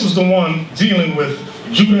Christ was the one dealing with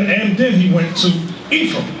Judah, and then he went to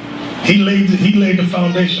Ephraim. He laid the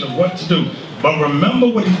foundation of what to do. But remember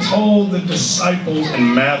what he told the disciples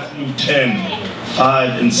in Matthew 10,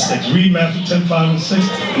 5 and 6. Read Matthew 10, 5 and 6,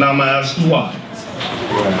 and I'm going to ask you why.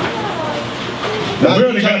 Now, we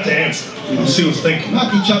already got the answer. You see what's thinking.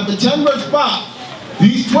 Matthew chapter 10, verse 5.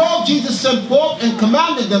 These 12 Jesus sent forth and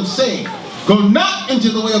commanded them, saying, go not into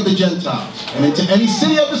the way of the Gentiles, and into any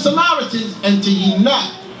city of the Samaritans enter ye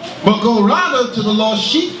not, but go rather to the lost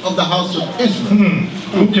sheep of the house of Israel.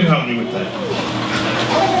 Who can help me with that?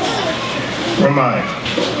 Remind.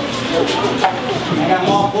 I got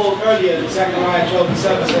Mark quote earlier, Zechariah 12:7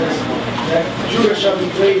 says that Judah shall be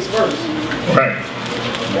praised first. Right.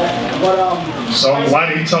 So why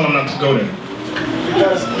did he tell him not to go there?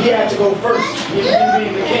 Because he had to go first. He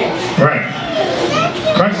being the king. Right.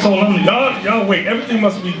 Christ told him, y'all wait, everything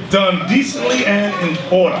must be done decently and in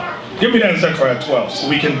order. Give me that in Zechariah 12 so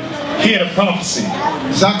we can hear the prophecy.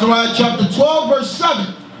 Zechariah chapter 12, verse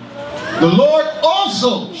 7. The Lord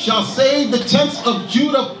also shall save the tents of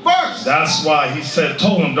Judah first. That's why he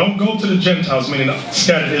told him, don't go to the Gentiles, meaning the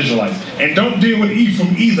scattered Israelites. And don't deal with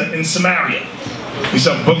Ephraim either in Samaria. He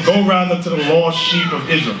said, but go rather to the lost sheep of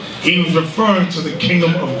Israel. He was referring to the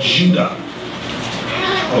kingdom of Judah.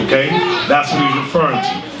 Okay? That's what he was referring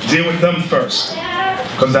to. Deal with them first.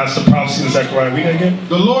 Because that's the prophecy in Zechariah. Read it again.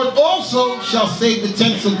 The Lord also shall save the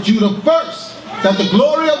tents of Judah first, that the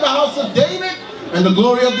glory of the house of David and the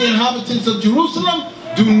glory of the inhabitants of Jerusalem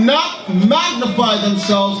do not magnify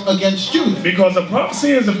themselves against Judah. Because the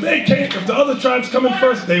prophecy is if the other tribes come in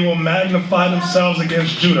first, they will magnify themselves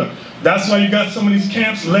against Judah. That's why you got some of these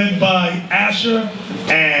camps led by Asher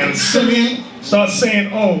and Simeon start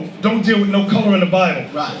saying, oh, don't deal with no color in the Bible.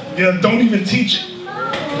 Right. Yeah, don't even teach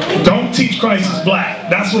it. Don't teach Christ is black.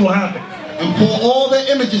 That's what will happen. And pull all their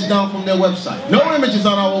images down from their website. No images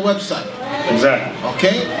on our website. Exactly.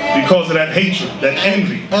 Okay? Because of that hatred, that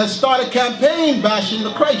envy. And start a campaign bashing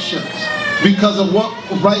the Christians because of what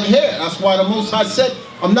right here. That's why the Most High said,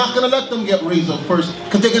 I'm not going to let them get raised up first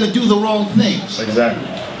because they're going to do the wrong things. Exactly.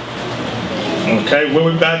 Okay,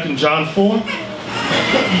 we're back in John 4.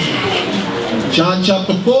 John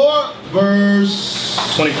chapter 4,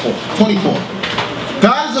 verse 24.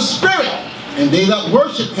 God is a spirit, and they that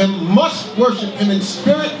worship him must worship him in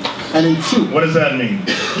spirit and in truth. What does that mean?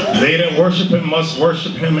 They that worship him must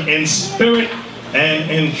worship him in spirit and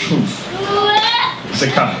in truth.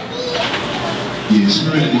 Zekai. Yeah, the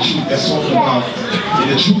spirit and the truth, that's talking about, and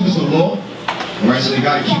the truth is the law. Alright, so they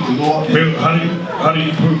gotta keep the law. How do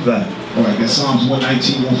you prove that? Alright, that's Psalms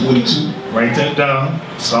 119, 142. Write that down.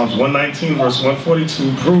 Psalms 119, verse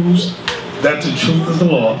 142 proves that the truth is the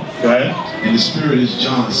law. Go ahead. And the spirit is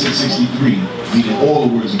John 6:63, meaning all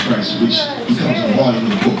the words of Christ, which becomes a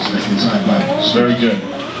volume of the books. That's the entire Bible. Very good.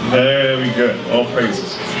 Very good. All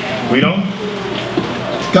praises. We don't?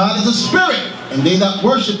 God is a spirit, and they that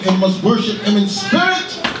worship him must worship him in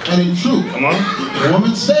spirit and in truth. Come on. The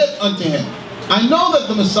woman said unto him, I know that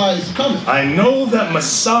the Messiah is coming. I know that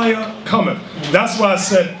Messiah cometh. That's why I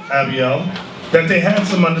said, Abiel, that they had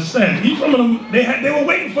some understanding. They were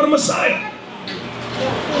waiting for the Messiah.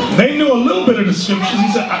 They knew a little bit of the scriptures.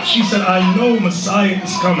 She said, I know Messiah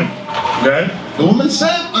is coming. Okay? The woman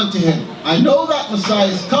said unto him, I know that Messiah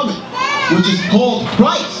is coming, which is called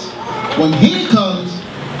Christ. When he comes,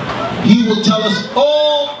 he will tell us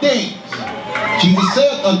all things. Jesus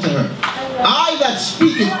said unto her, I that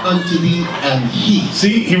speaketh unto thee am he.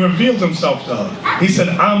 See, he revealed himself to her. He said,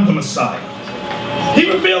 I'm the Messiah. He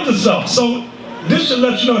revealed himself. So this should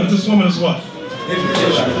let you know that this woman is what?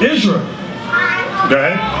 Israel. Go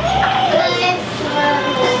ahead.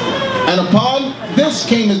 And upon this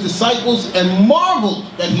came his disciples and marveled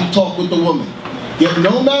that he talked with the woman. Yet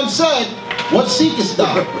no man said, what seekest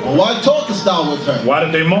thou? Or why talkest thou with her? Why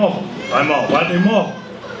did they marvel? Why did they marvel?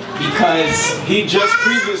 Because he just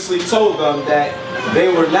previously told them that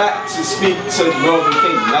they were not to speak to the northern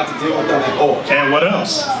kingdom, not to deal with them at all. And what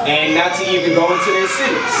else? And not to even go into their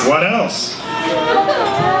cities. What else?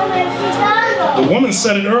 The woman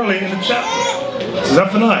said it earlier in the chapter.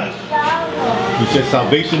 Zephaniah. He said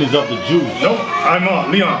salvation is of the Jews. Nope, I'm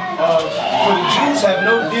on. Leon. For the Jews have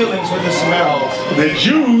no dealings with the Samaritans. The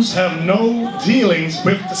Jews have no dealings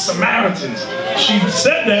with the Samaritans. She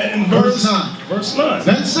said that in verse 9. Verse 9.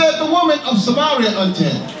 Then said the woman of Samaria unto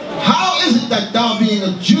him, how is it that thou being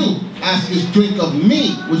a Jew askest drink of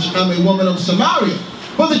me, which am a woman of Samaria?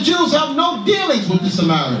 For the Jews have no dealings with the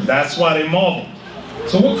Samaritans. That's why they marveled.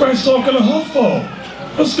 So what Christ talking to her for?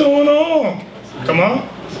 What's going on? Come on.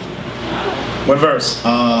 What verse?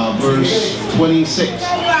 Verse 26.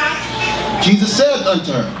 Jesus said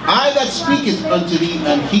unto her, I that speaketh unto thee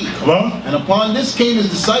am he. Come on. And upon this came his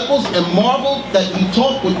disciples and marveled that he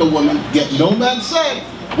talked with the woman, yet no man said,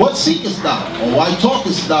 what seekest thou? Or why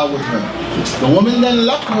talkest thou with her? The woman then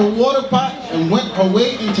left her water pot and went her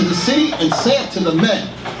way into the city and said to the men,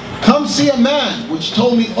 come see a man which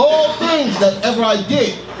told me all things that ever I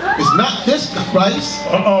did. Is not this the Christ?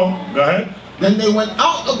 Go ahead. Then they went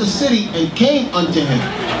out of the city and came unto him.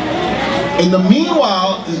 In the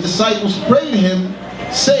meanwhile, his disciples prayed him,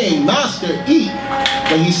 saying, Master, eat.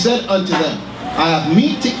 But he said unto them, I have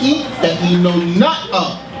meat to eat that ye know not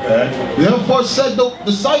of. Okay. Therefore said the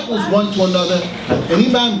disciples one to another, Has any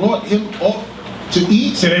man brought him aught to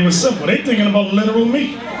eat? See, they were simple. They thinking about literal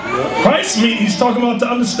meat. Christ's meat, he's talking about the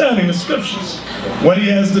understanding the scriptures. What he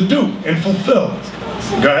has to do and fulfill.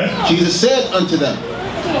 Go ahead. Jesus said unto them,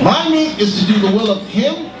 my meat is to do the will of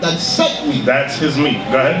him that sent me. That's his meat.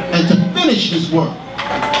 Go ahead. And to finish his work.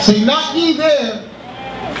 Say not ye,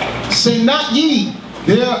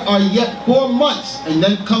 there are yet 4 months, and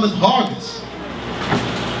then cometh harvest.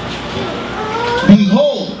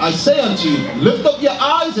 Behold, I say unto you, lift up your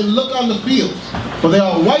eyes and look on the fields, for they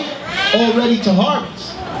are white already to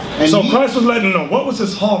harvest. And so Christ was letting them know, what was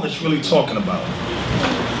this harvest really talking about?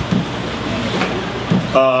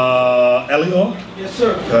 Elior? Yes,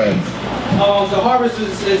 sir. Go ahead. The harvest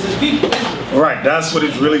is his people, Israel. Right, that's what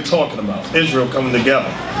it's really talking about. Israel coming together.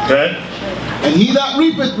 Okay? And he that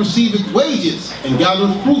reapeth receiveth wages, and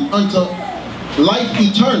gathereth fruit unto life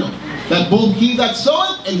eternal, that both he that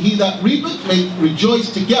soweth and he that reapeth may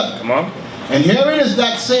rejoice together. Come on. And herein is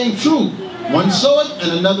that saying true, one soweth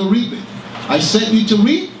and another reapeth. I sent you to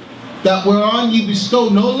reap, that whereon ye bestow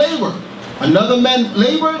no labor. Other men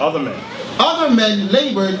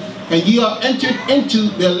labored, and ye are entered into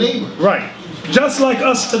their labor. Right. Just like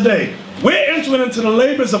us today. We're entering into the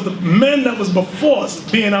labors of the men that was before us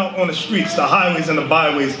being out on the streets, the highways and the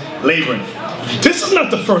byways laboring. This is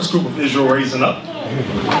not the first group of Israel raising up.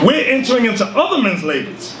 We're entering into other men's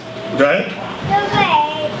labors. Go ahead.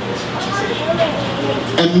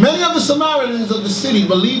 And many of the Samaritans of the city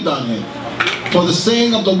believed on him. For the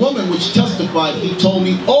saying of the woman which testified, he told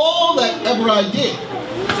me all that ever I did.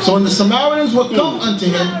 So when the Samaritans were come unto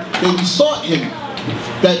him, they besought him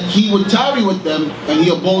that he would tarry with them, and he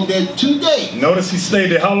abode there 2 days. Notice he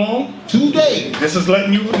stayed there how long? 2 days. This is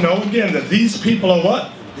letting you know again that these people are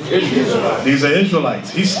what? Israelites. These are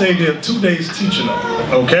Israelites. He stayed there 2 days teaching them.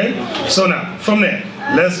 Okay? So now, from there,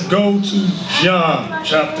 let's go to John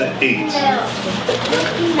chapter 8.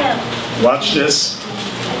 Watch this.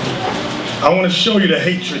 I want to show you the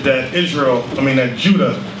hatred that that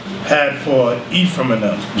Judah had for Ephraim and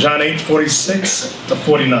them. John 8, 46 to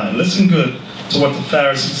 49. Listen good to what the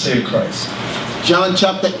Pharisees say to Christ. John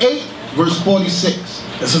chapter 8, verse 46.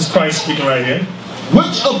 This is Christ speaking right here.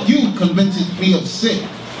 Which of you convinces me of sin?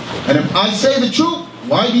 And if I say the truth,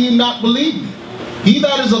 why do you not believe me? He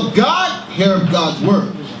that is of God, heareth God's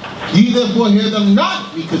word. Ye therefore hear them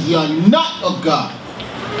not, because ye are not of God.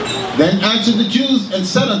 Then answered the Jews and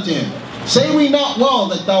said unto him, Say we not well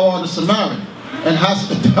that thou art a Samaritan, and hast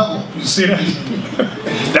the devil? You see that?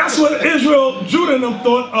 That's what Israel, Judah and them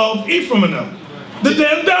thought of Ephraim and them. The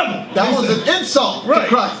damn devil. That was an insult to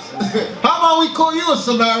Christ. How about we call you a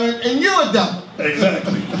Samaritan and you a devil?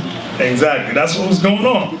 Exactly. Exactly. That's what was going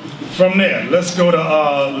on. From there, let's go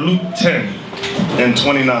to Luke 10 and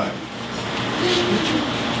 29.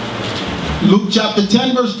 Luke chapter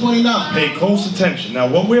 10, verse 29. Pay close attention. Now,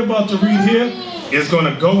 what we're about to read here is going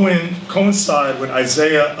to coincide with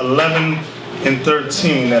Isaiah 11 and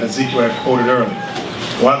 13 that Ezekiel had quoted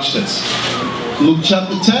earlier. Watch this. Luke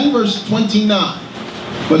chapter 10, verse 29.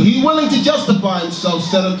 But he willing to justify himself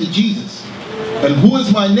said unto Jesus, And who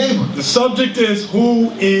is my neighbor? The subject is,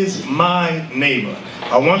 who is my neighbor?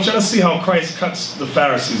 I want you to see how Christ cuts the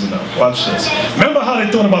Pharisees enough. Watch this. Remember how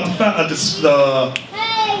they thought about the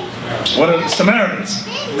Samaritans?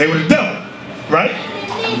 They were the devil, right?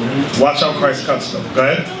 Watch how Christ cuts them. Go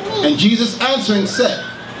ahead. And Jesus answering said,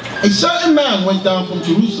 A certain man went down from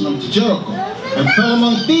Jerusalem to Jericho, and fell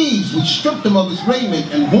among thieves, which stripped him of his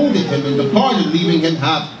raiment, and wounded him, and departed, leaving him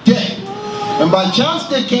half dead. And by chance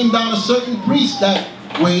there came down a certain priest that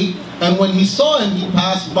way, and when he saw him, he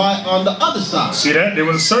passed by on the other side. See that? There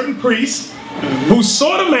was a certain priest who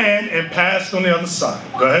saw the man and passed on the other side.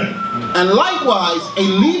 Go ahead. And likewise, a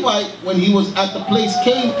Levite, when he was at the place,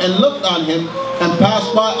 came and looked on him, and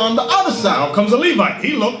passed by on the other side. Now comes a Levite.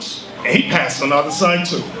 He looks, and he passed on the other side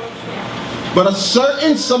too. But a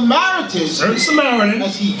certain Samaritan,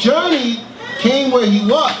 as he journeyed, came where he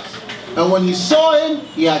was. And when he saw him,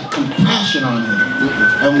 he had compassion on him,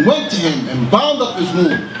 and went to him, and bound up his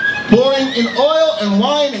wound, pouring in oil and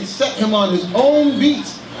wine, and set him on his own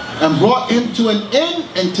beast, and brought him to an inn,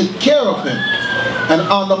 and took care of him. And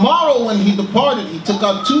on the morrow when he departed, he took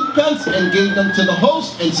out 2 pence, and gave them to the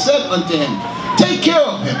host, and said unto him, Take care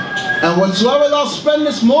of him, and whatsoever thou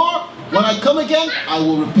spendest more, when I come again, I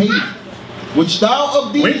will repay thee. Which now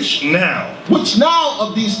of these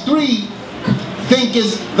three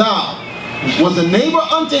thinkest thou was a neighbor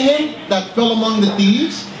unto him that fell among the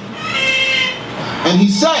thieves? And he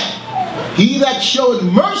said, He that showed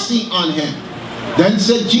mercy on him. Then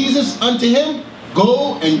said Jesus unto him,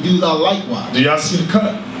 Go and do thou likewise. Do y'all see the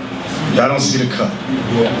cut? Y'all don't see the cut.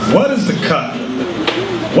 What is the cut?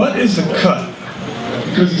 What is the cut?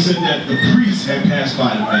 Because he said that the priest had passed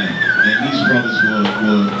by the man, and these brothers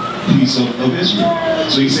were priests of Israel.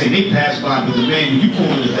 So he said they passed by, but the man who you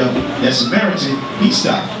call the devil, that Samaritan, he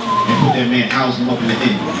stopped and put that man, housed him up in the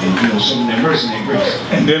inn, and show him that mercy and that grace.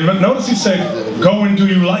 And then notice he said, Go and do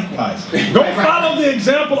you likewise. Go follow the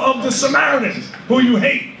example of the Samaritans who you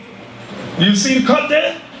hate. You see the cut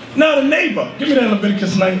there? Now the neighbor. Give me that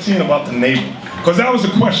Leviticus 19 about the neighbor. Because that was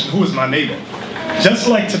the question, who is my neighbor? Just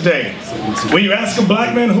like today, when you ask a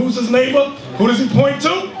black man who's his neighbor, who does he point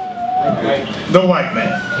to? The white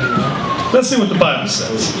man. Let's see what the Bible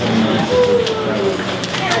says.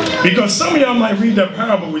 Because some of y'all might read that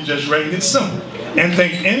parable we just read, it's simple, and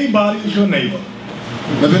think anybody is your neighbor.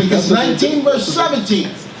 Leviticus 19 verse 17.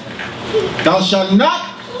 Thou shalt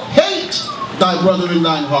not hate thy brother in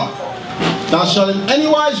thine heart. Thou shalt in any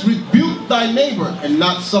wise rebuke thy neighbor, and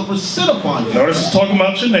not suffer sin upon him. Notice it's talking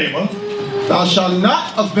about your neighbor. Thou shalt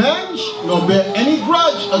not avenge, nor bear any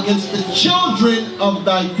grudge against the children of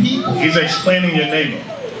thy people. He's explaining your neighbor.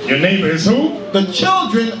 Your neighbor is who? The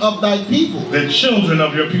children of thy people. The children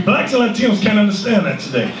of your people. Blacks and Latinos can't understand that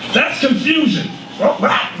today. That's confusion.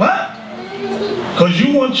 What? Because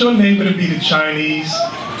you want your neighbor to be the Chinese,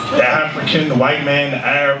 the African, the white man, the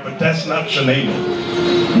Arab, but that's not your neighbor.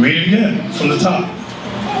 Read it again from the top.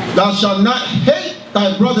 Thou shalt not hate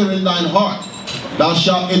thy brother in thine heart. Thou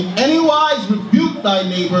shalt in any wise rebuke thy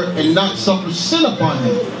neighbor and not suffer sin upon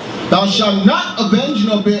him. Thou shalt not avenge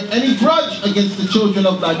nor bear any grudge against the children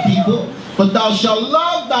of thy people, but thou shalt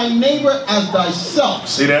love thy neighbor as thyself.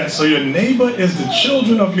 See that? So your neighbor is the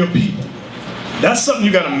children of your people. That's something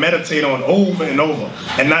you got to meditate on over and over,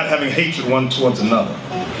 and not having hatred one towards another.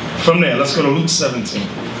 From there, let's go to Luke 17.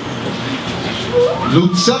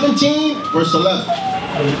 Luke 17, verse 11.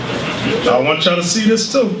 I want y'all to see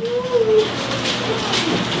this too.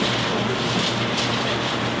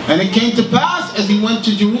 And it came to pass, as he went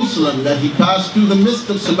to Jerusalem, that he passed through the midst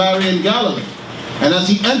of Samaria and Galilee. And as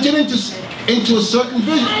he entered into a certain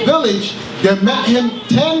village, there met him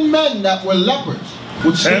 10 men that were lepers.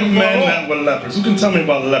 10 men that were lepers. Who can tell me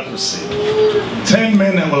about leprosy? 10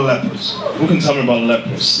 men that were lepers. Who can tell me about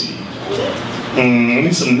leprosy? We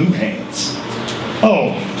need some new hands.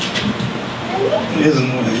 Oh. Isn't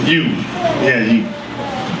you? Yeah, you.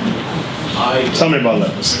 Tell me about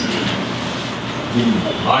leprosy.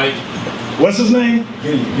 What's his name?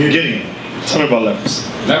 Gideon. Tell me about leprosy.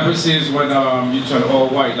 Leprosy is when you turn all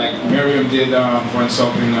white, like Miriam did for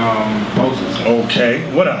insulting Moses. Okay.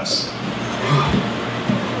 What else?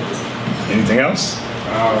 Anything else?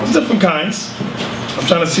 Different kinds. I'm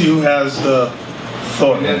trying to see who has the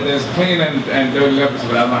thought. There's clean and dirty leprosy,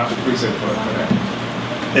 but I don't have the precept for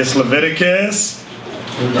that. It's Leviticus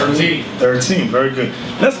 13. 13, very good.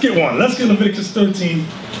 Let's get one. Let's get Leviticus 13.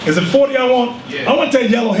 Is it 40 I want? Yeah. I want that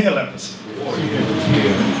yellow hair leprosy.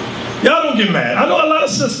 Yeah. Y'all don't get mad. I know a lot of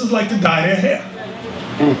sisters like to dye their hair.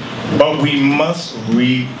 But we must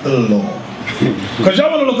read the law. Because y'all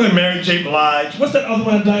want to look at Mary J. Blige. What's that other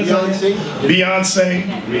one that dies? Beyonce.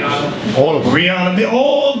 Rihanna. All of them. Rihanna. They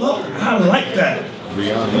all love. I like that.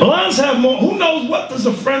 Rihanna. Blondes have more. Who knows what does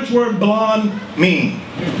the French word blonde mean?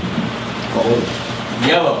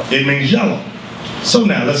 Yellow. It means yellow. So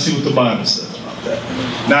now let's see what the Bible says about that.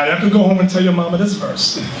 Now you have to go home and tell your mama this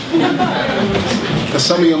verse. Because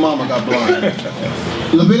some of your mama got blind.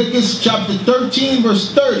 Leviticus chapter 13,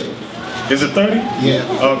 verse 30. Is it 30? Yeah.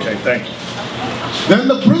 Okay, thank you. Then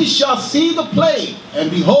the priest shall see the plague, and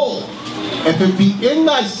behold, if it be in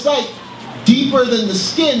thy sight deeper than the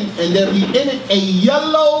skin, and there be in it a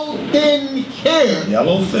yellow thin hair.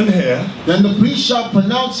 Yellow thin hair. Then the priest shall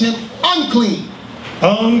pronounce him unclean.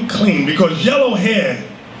 Unclean, because yellow hair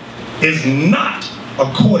is not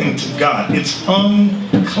according to God. It's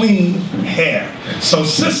unclean hair. So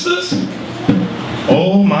sisters,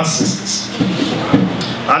 oh my sisters,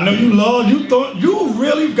 I know you, Lord, you thought you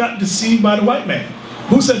really got deceived by the white man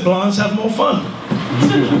who said blondes have more fun.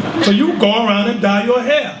 So you go around and dye your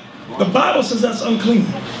hair. The Bible says that's unclean.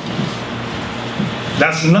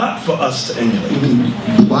 That's not for us to emulate.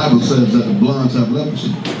 The Bible says that the blondes have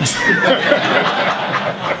leprosy.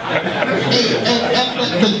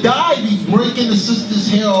 and the dye be breaking the sister's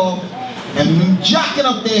hair off and jacking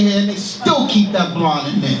up their hair, and they still keep that blonde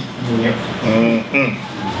in there.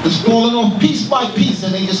 It's falling off piece by piece,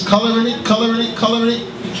 and they just coloring it.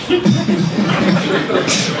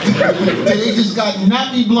 They just got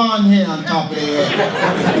nappy blonde hair on top of their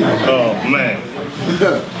head. Oh man.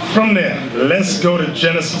 From there, let's go to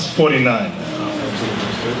Genesis 49.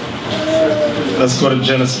 Let's go to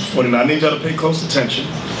Genesis 49. I need y'all to pay close attention.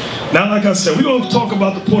 Now, like I said, we're going to talk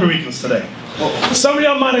about the Puerto Ricans today. Some of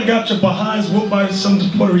y'all might have got your behinds whooped by some of the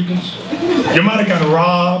Puerto Ricans. You might have got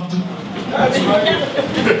robbed. But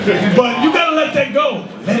you gotta let that go.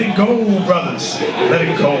 Let it go, brothers. Let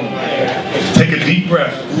it go. Take a deep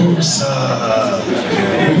breath.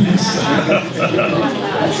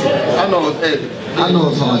 I know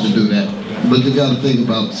it's hard to do that, but you gotta think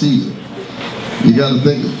about Caesar. You gotta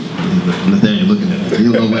think. Nathaniel looking at me.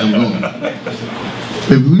 You know where I'm going.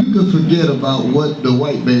 If you could forget about what the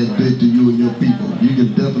white man did to you and your people, you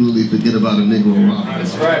can definitely forget about a Negro robber.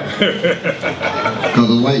 That's right. Because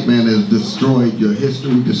the white man has destroyed your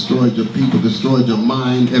history, destroyed your people, destroyed your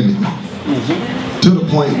mind, everything. To the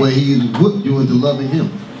point where he's whipped you into loving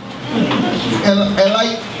him. And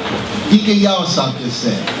like Deacon Yawasop just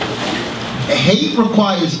said, hate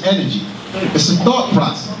requires energy. It's a thought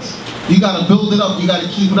process. You gotta build it up, you gotta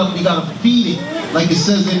keep it up, you gotta feed it. Like it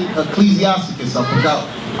says in Ecclesiasticus, I forgot.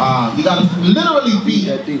 You gotta literally feed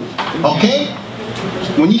it. Okay?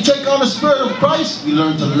 When you take on the Spirit of Christ, you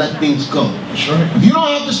learn to let things go. Sure. If you don't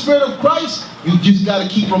have the Spirit of Christ, you just gotta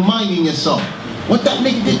keep reminding yourself, what that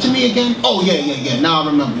nigga did to me again? Oh yeah. Now I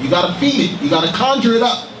remember. You gotta feed it. You gotta conjure it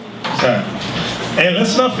up. Okay. And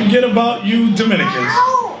let's not forget about you Dominicans.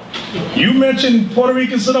 You mentioned Puerto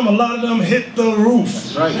Ricans to them, a lot of them hit the roof.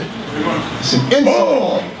 That's right. It's an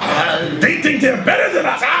insult. They think they're better than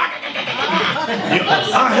us. I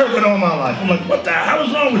heard it all my life. I'm like, what the hell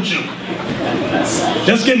is wrong with you?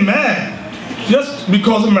 Just getting mad. Just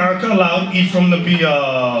because America allowed Ephraim to be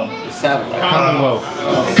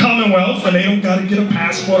Commonwealth, and they don't got to get a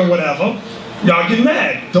passport or whatever. Y'all get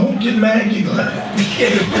mad. Don't get mad, get glad.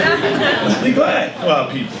 Let's be glad for our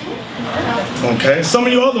people. Okay? Some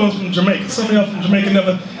of you other ones from Jamaica. Some of y'all from Jamaica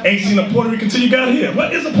never ain't seen a Puerto Rican until you got here.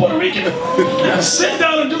 What is a Puerto Rican? Sit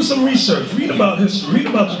down and do some research. Read about history. Read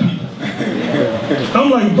about the people.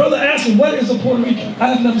 I'm like, brother asked me, what is a Puerto Rican? I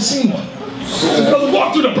have never seen one. So, brother,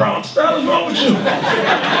 walk through the Bronx. What is wrong with you?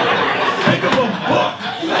 Pick up a book.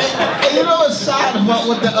 And you know what's sad about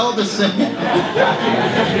what the elders said?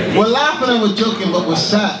 We're laughing and we're joking, but what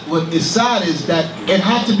is sad is that it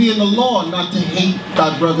had to be in the law not to hate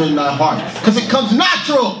thy brother in thy heart. Because it comes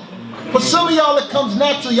natural. For some of y'all, it comes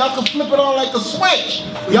natural. Y'all can flip it on like a switch.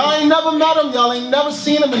 Y'all ain't never met him. Y'all ain't never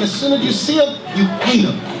seen him. And as soon as you see him, you hate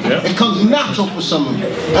him. Yep. It comes natural for some of you.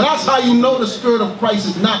 And that's how you know the Spirit of Christ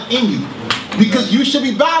is not in you. Because you should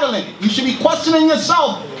be battling. You should be questioning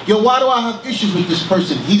yourself. Yo, why do I have issues with this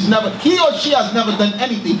person? He or she has never done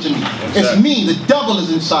anything to me. It's me. The devil is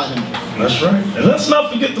inside of me. That's right. And let's not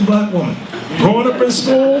forget the black woman. Growing up in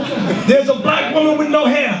school, there's a black woman with no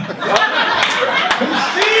hair. Who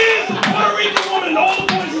sees the Puerto Rican woman, all the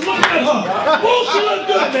boys is looking at her. Oh, she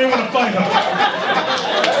look good. They want to fight her.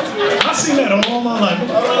 I've seen that all my life.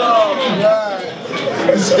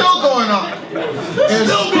 It's still going on. It's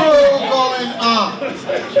still going on.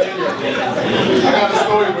 I got a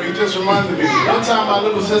story where he just reminded me. One time my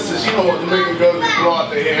little sister, she know what Jamaican girls blow out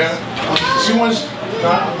their hair. She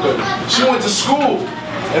went to school,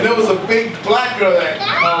 and there was a big black girl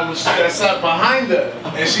that sat behind her,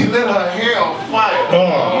 and she lit her hair on fire.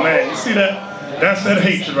 Oh man, you see that? That's that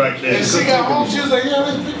hatred right there. And she got home, she was like,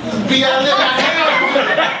 yeah, be out there, my hair.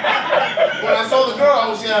 When I saw the girl, I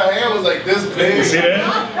was seeing her hair was like this big. You see that?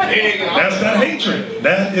 That's that hatred.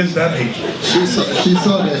 That is that hatred. She saw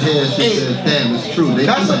the hair, she said, damn, it's true. They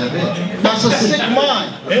That's a sick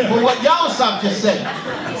mind. Yeah. But what Yawasab just said,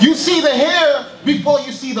 you see the hair before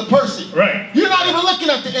you see the person. Right. You're not even looking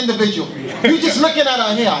at the individual. You're just looking at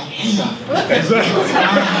her hair. I hate her. Exactly.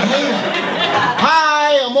 I hate her.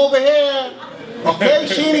 Hi, I'm over here. Okay?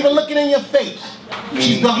 She ain't even looking in your face.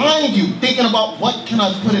 She's behind you, thinking about what can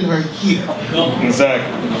I put in her hair.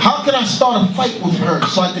 Exactly. How can I start a fight with her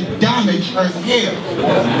so I can damage her hair?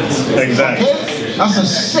 Exactly. Okay? That's a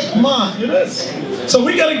sick mind. It is. So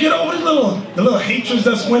we got to get over the little hatreds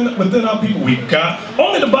that's within our people. We've got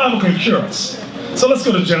only the Bible can cure us. So let's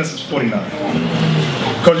go to Genesis 49.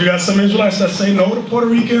 Because you got some Israelites that say, no, the Puerto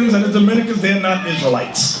Ricans and the Dominicans, they're not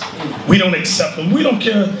Israelites. We don't accept them. We don't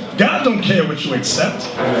care. God don't care what you accept.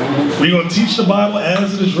 We're going to teach the Bible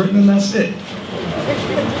as it is written, and that's it.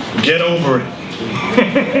 Get over it.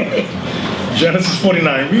 Genesis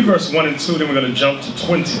 49. Read verse 1 and 2, then we're going to jump to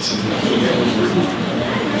 22.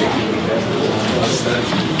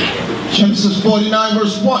 Genesis 49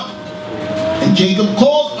 verse 1. And Jacob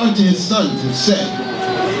called unto his sons and said,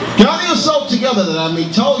 gather yourself together that I may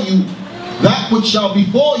tell you that which shall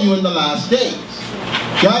befall you in the last days.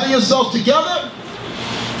 Gather yourselves together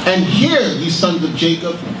and hear, ye sons of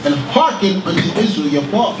Jacob, and hearken unto Israel your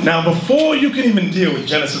father. Now before you can even deal with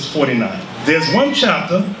Genesis 49, there's one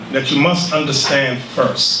chapter that you must understand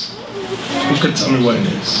first. Who could tell me what it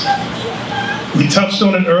is? We touched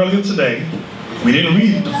on it earlier today. We didn't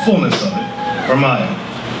read the fullness of it. Ramaya.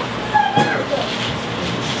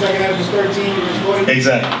 2nd Ezra 13, verse 40.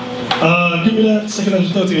 Exactly. Give me that 2nd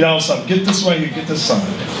Ezra 13. Now, something. Get this right here. Get this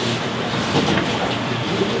signed.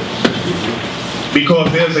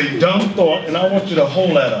 Because there's a dumb thought, and I want you to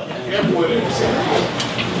hold that up. It's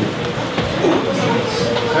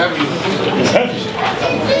heavy.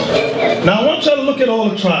 Now, I want you to look at all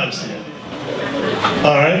the tribes here.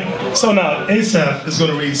 All right? So now, Asaph is going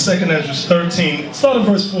to read 2nd Ezra 13. Start at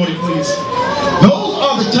verse 40, please. Those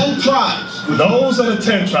are the 10 tribes. Those are the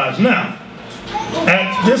 10 tribes. Now,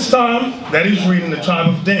 at this time that he's reading, the tribe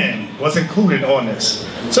of Dan was included on this.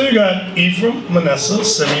 So you got Ephraim, Manasseh,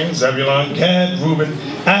 Simeon, Zebulun, Gad, Reuben,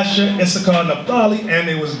 Asher, Issachar, Naphtali, and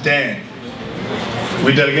it was Dan.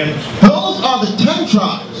 Read that again. Those are the 10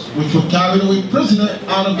 tribes which were carried away prisoner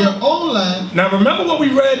out of their own land. Now remember what we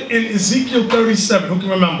read in Ezekiel 37. Who can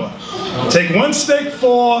remember? Take one stick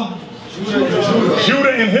for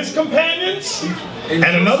Judah and his companions, and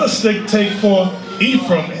another stick take for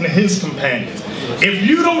Ephraim and his companions. If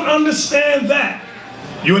you don't understand that,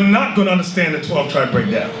 you're not going to understand the 12 tribe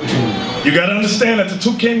breakdown. You got to understand that the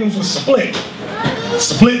two kingdoms were split.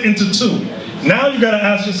 split into two. Now you got to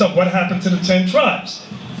ask yourself, what happened to the 10 tribes?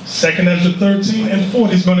 2nd Ezra 13 and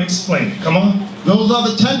 40 is going to explain it. Come on. Those are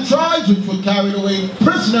the 10 tribes which were carried away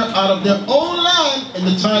prisoner out of their own land in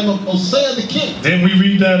the time of Hosea the king. Didn't we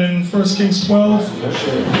read that in 1 Kings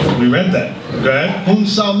 12? We read that. Go ahead. Whom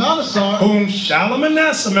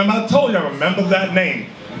Shalmaneser. Remember I told you, I remember that name.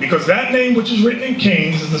 Because that name which is written in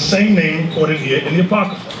Kings is the same name recorded here in the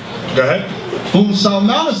Apocrypha. Go ahead. Whom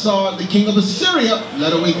Shalmaneser, the king of Assyria,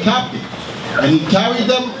 led away captive. And he carried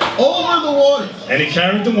them over the waters. And he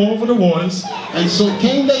carried them over the waters. And so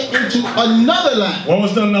came they into another land. What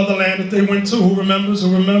was the another land that they went to? Who remembers?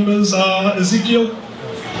 Who remembers Ezekiel? The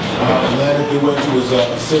land that they went to was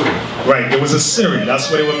Assyria. Right, it was Assyria. That's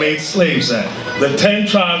where they were made slaves at. The 10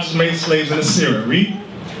 tribes were made slaves in Assyria. Read.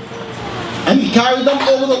 And he carried them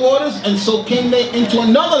over the waters, and so came they into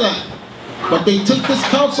another land. But they took this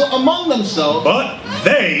counsel among themselves. But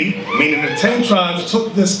they, meaning the 10 tribes,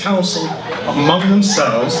 took this counsel among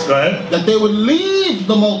themselves. Go ahead. That they would leave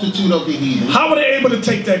the multitude of the heathen. How were they able to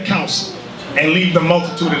take that counsel and leave the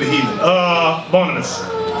multitude of the heathen? Barnabas.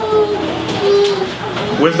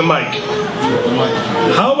 Where's the mic?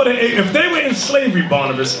 How were they, if they were in slavery,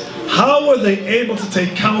 Barnabas, how were they able to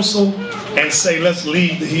take counsel and say, let's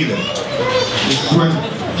leave the heathen?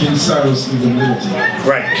 King Cyrus gave them liberty.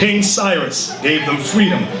 Right, King Cyrus gave them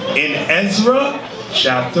freedom. In Ezra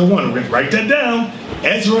chapter 1, write that down.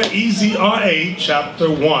 Ezra, Ezra, chapter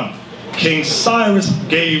 1. King Cyrus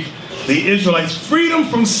gave the Israelites freedom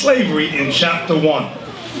from slavery in chapter 1.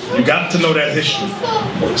 You got to know that history.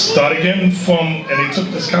 Start again from, and they took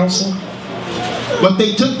this counsel. But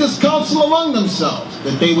they took this counsel among themselves,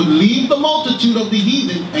 that they would leave the multitude of the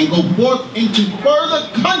heathen and go forth into further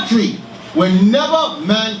country where never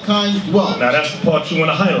mankind dwelt. Now that's the part you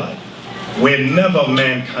want to highlight. Where never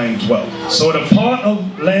mankind dwelt. So the part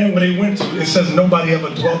of land where they went to, it says nobody ever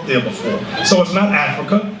dwelt there before. So it's not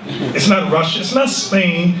Africa, it's not Russia, it's not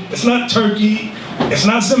Spain, it's not Turkey, it's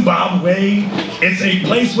not Zimbabwe. It's a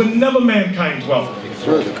place where never mankind dwelt.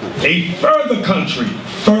 A further country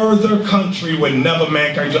where never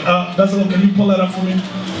mankind dwelt. Can you pull that up for me?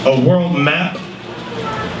 A world map.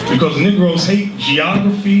 Because Negroes hate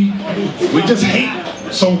geography. We just hate,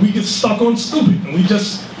 so we get stuck on stupid. And we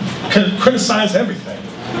just criticize everything.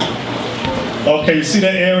 Okay, you see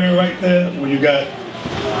that area right there where you got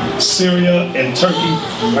Syria and Turkey?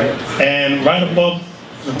 Right. And right above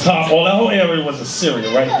the top, that whole area was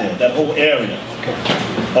Assyria right there. That whole area.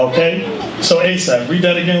 Okay? So Asaph, read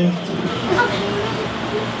that again.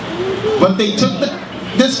 But they took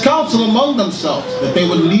this counsel among themselves, that they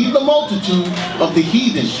would leave the multitude of the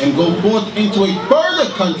heathen and go forth into a further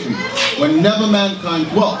country where never mankind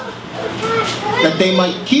dwelt, that they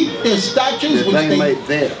might keep their statutes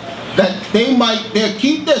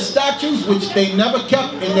keep their statutes which they never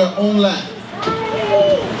kept in their own land.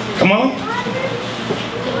 Come on.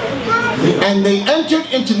 And they entered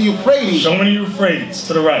into the Euphrates. Show me the Euphrates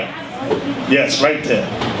to the right. Yes, right there.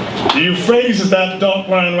 The Euphrates is that dark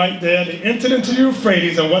line right there. They entered into the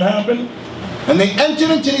Euphrates, and what happened? And they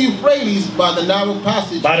entered into the Euphrates by the narrow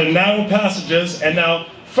passage. By the narrow passages, and now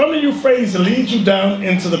from the Euphrates it leads you down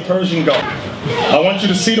into the Persian Gulf. I want you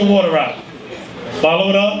to see the water out. Follow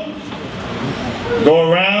it up.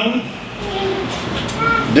 Go around.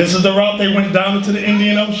 This is the route they went down into the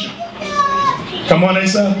Indian Ocean. Come on,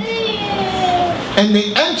 Asa. And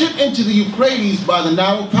they entered into the Euphrates by the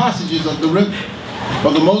narrow passages of the river.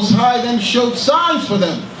 But the Most High then showed signs for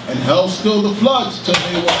them, and held still the floods till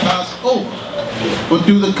they were passed over. But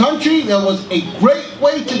through the country there was a great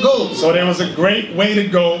way to go. So there was a great way to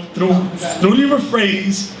go through the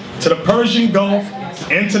Euphrates to the Persian Gulf,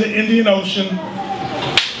 into the Indian Ocean.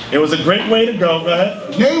 It was a great way to go. Go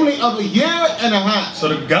ahead. Namely of a year and a half. So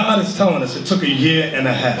the God is telling us it took a year and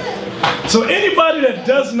a half. So anybody that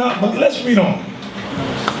does not believe, let's read on.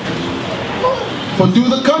 For through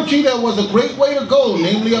the country there was a great way to go,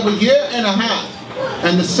 namely of a year and a half.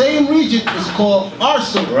 And the same region is called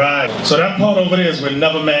Arsa. Right. So that part over there is where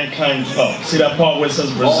never mankind dwelt. See that part where it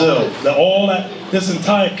says Brazil? This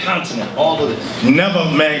entire continent. All of this. Never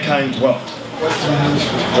mankind dwelt.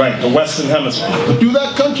 Right, the Western Hemisphere. But through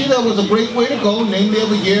that country there was a great way to go, namely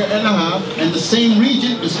of a year and a half, and the same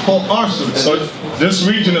region is called Arsa. So this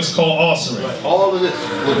region is called Arsa. All of this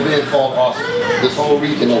was being called Arsa. This whole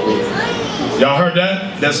region over here. Y'all heard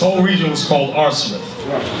that? This whole region was called Arsa.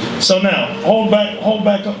 So now, hold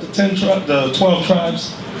back up the 12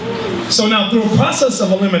 tribes. So now, through a process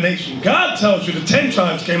of elimination, God tells you the 10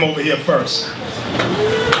 tribes came over here first,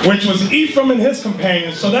 which was Ephraim and his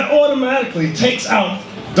companions. So that automatically takes out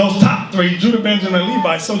those top three, Judah, Benjamin, and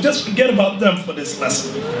Levi. So just forget about them for this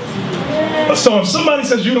lesson. So if somebody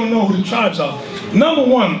says you don't know who the tribes are, number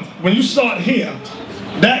one, when you start here,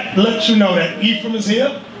 that lets you know that Ephraim is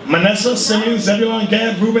here, Manasseh, Simeon, Zebulun,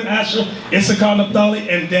 Gad, Reuben, Asher, Issachar, Naphtali,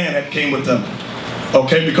 and Dan that came with them.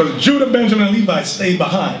 Okay, because Judah, Benjamin, and Levi stayed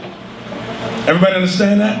behind. Everybody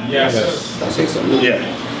understand that? Yes. Yeah.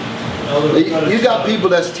 You got people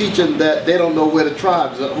that's teaching that they don't know where the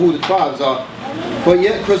tribes are, who the tribes are, but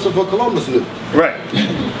yet Christopher Columbus knew. Right.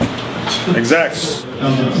 Exactly.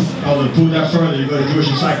 I'll prove that further. You go to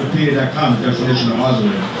JewishEncyclopedia.com, the definition of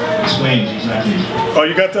Oswald explains exactly. Oh,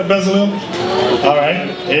 you got that, Bezalel? All right,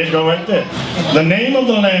 here you go right there. The name of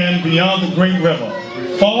the land beyond the great river,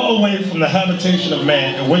 far away from the habitation of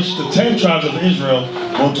man, in which the 10 tribes of Israel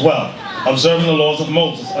will dwell, observing the laws of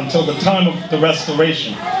Moses until the time of the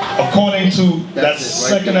restoration. According to that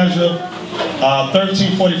Second Ezra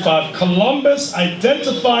 1345, Columbus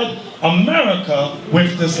identified America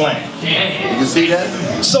with this land. You see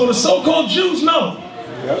that? So the so-called Jews know.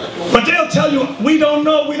 But they'll tell you, we don't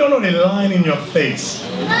know. They're lying in your face.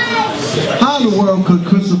 How in the world could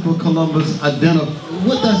Christopher Columbus identify?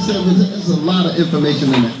 What that said was there's a lot of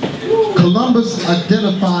information in it. Columbus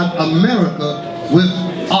identified America with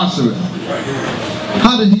Osiris.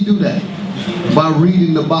 How did he do that? By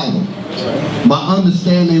reading the Bible, by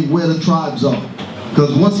understanding where the tribes are.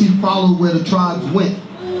 Because once he followed where the tribes went,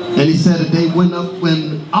 and he said that they went up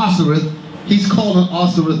when Osiris, he's calling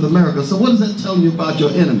Osiris America. So what does that tell you about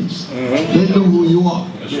your enemies? They know who you are,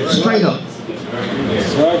 straight up.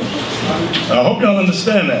 I hope y'all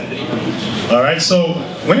understand that. All right, so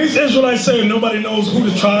when these Israelites say nobody knows who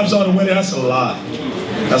the tribes are, that's a lie.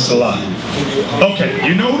 That's a lie. Okay,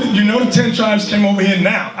 you know the 10 tribes came over here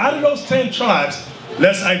now. Out of those 10 tribes,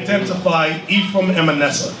 let's identify Ephraim and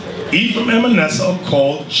Manasseh. Ephraim and Manasseh are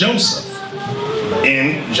called Joseph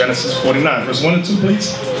in Genesis 49. Verse 1 and 2,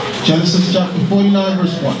 please. Genesis chapter 49,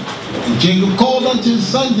 verse 1. And Jacob called unto his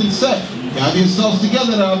sons and said, gather yourselves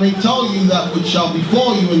together that I may tell you that which shall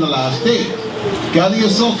befall you in the last days. Gather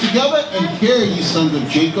yourselves together and hear, ye sons of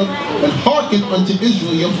Jacob, and hearken unto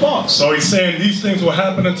Israel your father. So he's saying these things will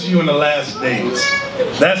happen unto you in the last days.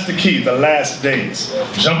 That's the key, the last days.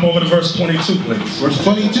 Jump over to verse 22, please. Verse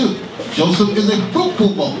 22. Joseph is a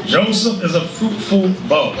fruitful bow. Joseph is a fruitful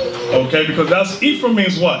bow. Okay, because that's Ephraim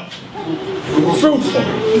means what? Fruitful.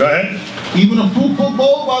 Go ahead. Even a fruitful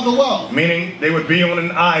bow by the well. Meaning they would be on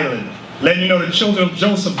an island. Letting you know the children of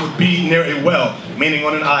Joseph would be near a well, meaning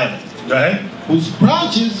on an island. Go ahead. Whose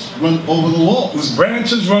branches run over the wall. Whose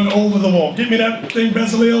branches run over the wall. Give me that thing,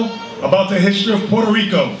 Bezalel, about the history of Puerto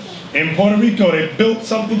Rico. In Puerto Rico, they built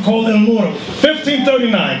something called El Muro.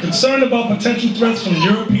 1539, concerned about potential threats from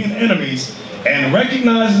European enemies and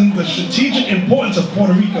recognizing the strategic importance of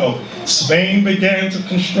Puerto Rico, Spain began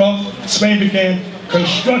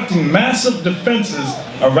constructing massive defenses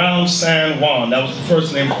around San Juan. That was the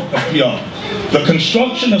first name of PR. The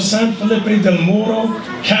construction of San Felipe del Moro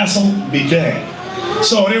Castle began.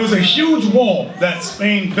 So there was a huge wall that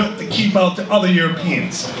Spain built to keep out the other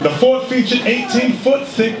Europeans. The fort featured 18-foot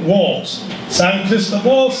thick walls. San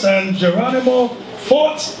Cristobal, San Geronimo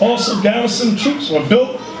forts, also garrison troops, were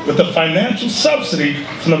built with the financial subsidy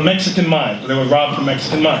from the Mexican mines. They were robbed from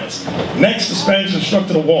Mexican mines. Next, the Spanish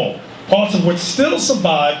constructed a wall, parts of which still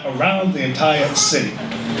survive around the entire city.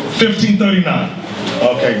 1539.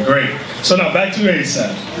 Okay, great. So now back to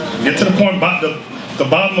Asaph. Get to the point about the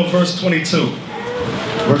bottom of verse 22.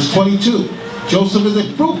 Verse 22. Joseph is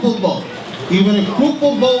a fruitful bow, even a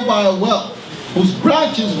fruitful bow by a well, whose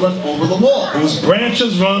branches run over the wall. Whose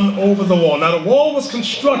branches run over the wall. Now the wall was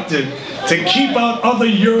constructed to keep out other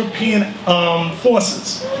European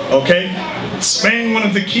forces. Okay? Spain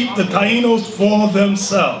wanted to keep the Tainos for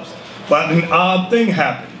themselves. But an odd thing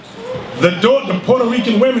happened. The Puerto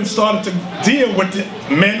Rican women started to deal with the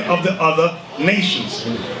men of the other nations.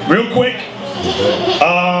 Real quick,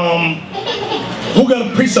 who got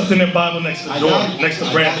a precept in their Bible next to daughter, next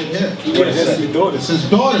to branches? It says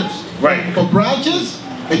daughters. Right. For branches,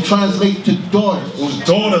 it translates to daughters. Whose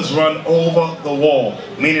daughters run over the wall,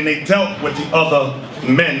 meaning they dealt with the other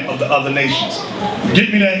men of the other nations.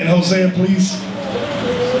 Get me that in Hosea, please.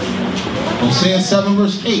 Hosea 7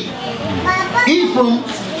 verse 8. Ephraim,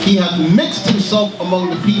 he hath mixed himself among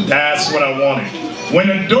the people. That's what I wanted. When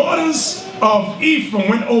the daughters of Ephraim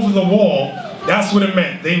went over the wall, that's what it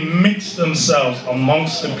meant. They mixed themselves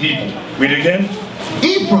amongst the people. Read it again.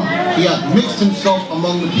 Ephraim, he hath mixed himself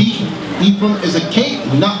among the people. Ephraim is a cape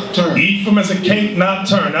not turned. Ephraim is a cape not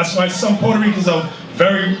turned. That's why some Puerto Ricans are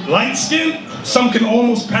very light-skinned. Some can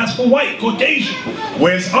almost pass for white, Caucasian.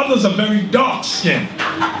 Whereas others are very dark-skinned,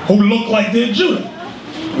 who look like they're Judah.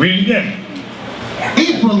 Read it again.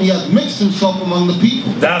 Ephraim, he hath mixed himself among the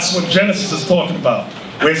people. That's what Genesis is talking about.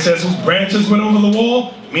 Where it says whose branches went over the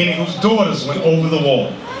wall, meaning whose daughters went over the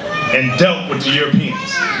wall and dealt with the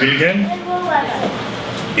Europeans. Read again.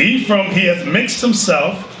 Ephraim, he hath mixed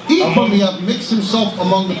himself. Ephraim, he hath mixed himself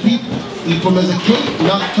among the people. Ephraim is a cake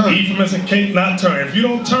not turned. Ephraim is a cake not turned. If you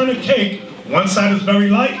don't turn a cake, one side is very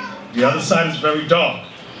light, the other side is very dark.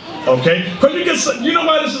 Okay? Because you get some, you know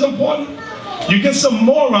why this is important? You get some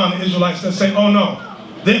moron Israelites that say, oh no,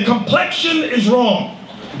 their complexion is wrong.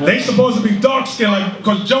 They supposed to be dark skinned, like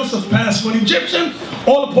because Joseph passed for an Egyptian,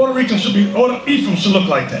 all the Puerto Ricans should be, all the Ephraim should look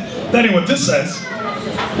like that. That ain't what this says.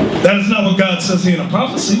 That is not what God says here in the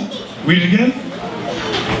prophecy. Read it again.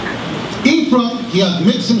 Ephraim, he hath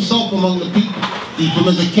mixed himself among the people. Ephraim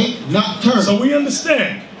is a cake not turned. So we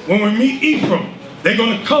understand, when we meet Ephraim, they're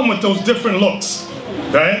going to come with those different looks.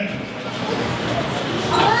 Right?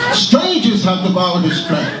 Strangers have devoured his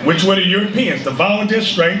strength. Which were the Europeans, devoured their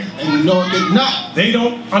strength. And you know it did not. They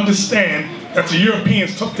don't understand that the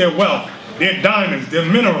Europeans took their wealth, their diamonds, their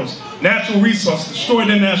minerals, natural resources, destroyed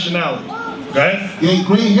their nationality. Right? Yea,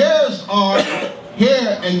 gray hairs are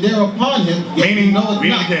here and there upon him, yet meaning, you know it read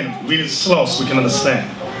not. it again. Read it slow so we can understand.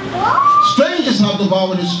 Strangers have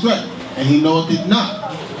devoured his strength, and he knoweth it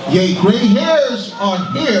not. Yea, gray hairs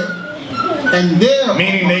are here and there.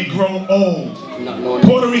 Meaning they grow old.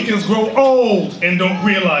 Puerto Ricans grow old and don't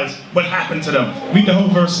realize what happened to them. Read the whole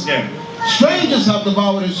verse again. Strangers have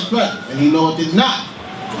devoured his strength, and he knoweth it not.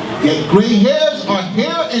 Yet gray hairs are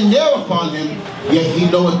here and there upon him, yet he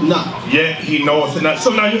knoweth not. Yet he knoweth it not.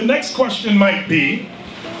 So now your next question might be,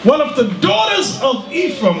 well, if the daughters of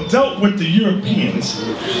Ephraim dealt with the Europeans,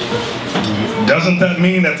 doesn't that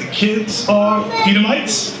mean that the kids are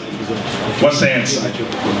Edomites? What's the answer?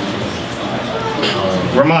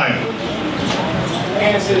 Remind. The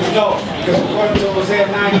answer is no, because according to Hosea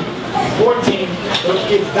 9:14, those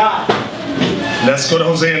kids died. Let's go to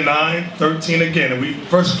Hosea 9:13 again. And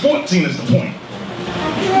verse 14 is the point.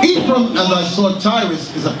 Ephraim, as I saw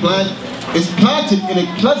Tyrus, is planted in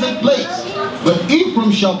a pleasant place, but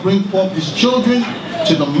Ephraim shall bring forth his children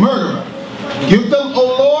to the murderer. Give them,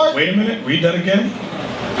 O Lord. Wait a minute, read that again.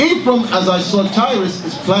 Ephraim, as I saw Tyrus,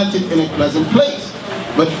 is planted in a pleasant place,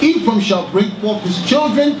 but Ephraim shall bring forth his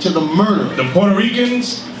children to the murderer. The Puerto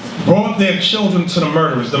Ricans brought their children to the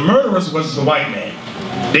murderers. The murderers was the white man.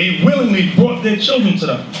 They willingly brought their children to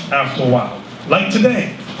them after a while. Like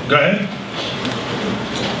today. Go ahead.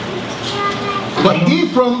 But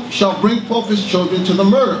Ephraim shall bring forth his children to the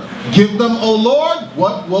murder. Give them, O Lord,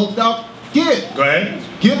 what wilt thou give? Go ahead.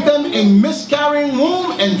 Give them a miscarrying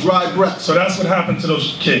womb and dry breast. So that's what happened to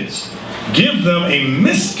those kids. Give them a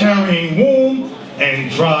miscarrying womb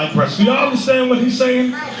and dry breast. Do y'all understand what he's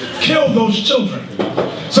saying? Kill those children.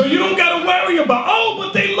 So you don't got to worry about, oh,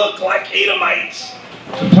 but they look like Edomites.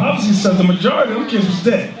 The prophecy says the majority of them kids was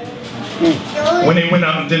dead when they went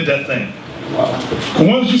out and did that thing. The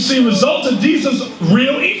ones you see resulted, these is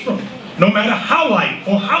real Ephraim. No matter how light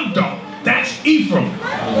or how dark, that's Ephraim.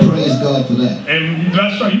 Praise God for that. And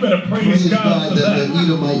that's right, you better praise God for that. The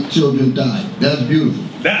Edomite children died. That's beautiful.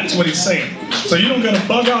 That's what he's saying. So you don't got to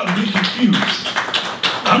bug out and be confused.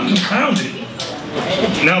 I'm confounded.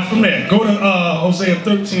 Now from there, go to Hosea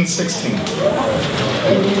 13:16.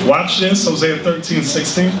 Watch this, Hosea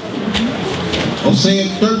 13:16. Hosea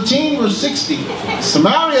 13 verse 16.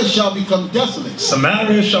 Samaria shall become desolate.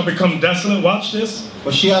 Samaria shall become desolate. Watch this.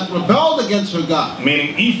 For she hath rebelled against her God.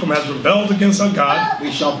 Meaning Ephraim has rebelled against her God.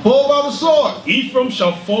 They shall fall by the sword. Ephraim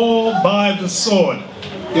shall fall by the sword.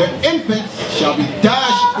 Their infants shall be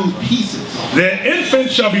dashed in pieces. Their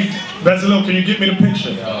infants shall be... Bezalel, can you get me the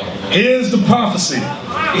picture? Here's the prophecy.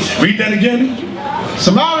 Read that again.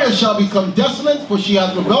 Samaria shall become desolate, for she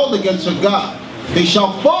hath rebelled against her God. They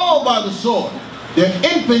shall fall by the sword. Their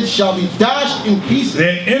infants shall be dashed in pieces.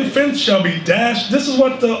 Their infants shall be dashed. This is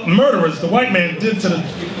what the murderers, the white man, did to the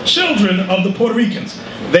children of the Puerto Ricans.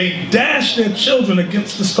 They dashed their children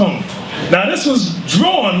against the stone. Now this was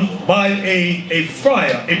drawn by a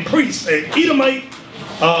friar, a priest, an Edomite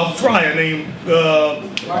friar named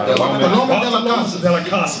Bartolomé de las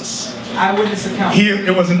Casas. Eyewitness account. Here,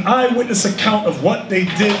 it was an eyewitness account of what they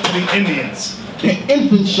did to the Indians. Their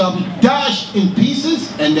infants shall be dashed in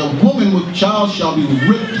pieces, and their woman with child shall be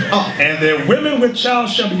ripped up. And their women with child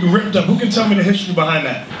shall be ripped up. Who can tell me the history behind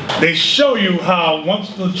that? They show you how once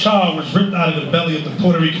the child was ripped out of the belly of the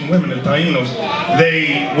Puerto Rican women, the Tainos,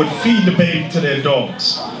 they would feed the baby to their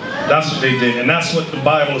dogs. That's what they did. And that's what the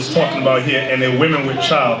Bible is talking about here. And their women with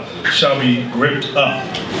child shall be ripped up.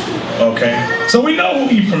 Okay? So we know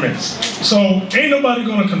who Ephraim is. So ain't nobody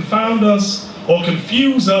going to confound us or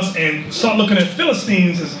confuse us and start looking at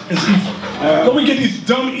Philistines as Ephraim. Don't we get these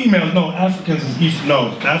dumb emails? No, Africans is Ephraim.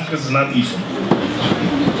 No, Africans is not Ephraim.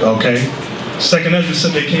 Okay? Second Ezra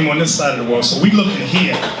said they came on this side of the world, so we looking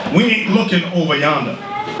here. We ain't looking over yonder.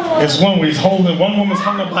 It's one where he's holding, one woman's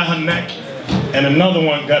hung up by her neck, and another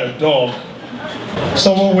one got a dog.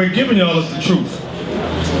 So what we're giving y'all is the truth.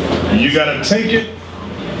 You gotta take it,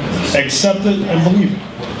 accept it, and believe it.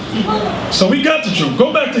 So we got the truth.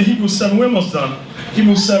 Go back to Hebrews 7, we're almost done.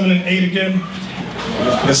 Hebrews 7 and 8 again.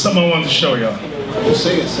 There's something I wanted to show y'all.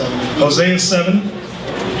 Hosea 7. Hosea 7,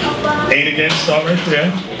 8 again, start right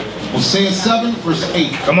there. Hosea 7, verse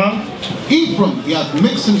 8. Come on. Ephraim, he hath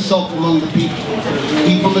mixed himself among the people.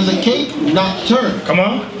 Ephraim is a cake not turned. Come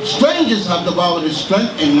on. Strangers have devoured his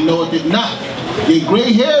strength, and he knoweth it not. The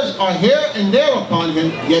gray hairs are here and there upon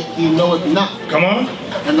him, yet he knoweth not. Come on.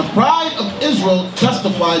 And the pride of Israel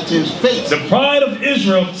testified to his face. The pride of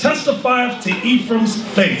Israel testifieth to Ephraim's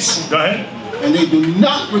face. Go ahead. And they do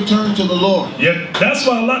not return to the Lord. Yeah, that's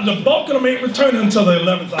why the bulk of them ain't returning until the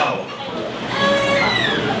 11th hour.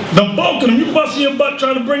 The bulk of them, you busting your butt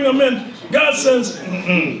trying to bring them in. God says, Go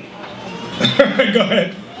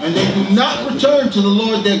ahead. And they do not return to the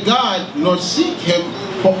Lord their God, nor seek him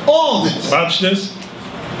for all this. Watch this.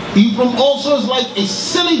 Ephraim also is like a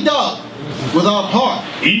silly dove without heart.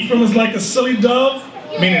 Ephraim is like a silly dove,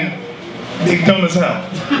 meaning they dumb as hell.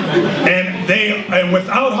 And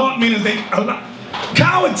without heart, meaning they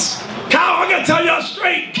cowards. I gotta tell y'all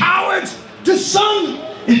straight, cowards. The sun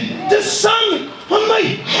on my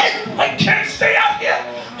head. I can't stay out here.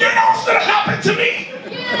 You know what's gonna happen to me?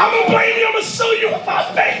 I'm gonna blame you. I'm gonna sue you if I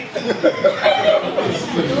faint.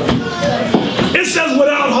 It says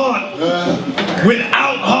without heart.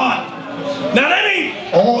 Without heart. Now that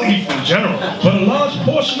ain't all Ephraim general, but a large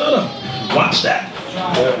portion of them. Watch that.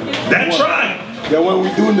 That tribe. That one we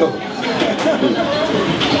do know.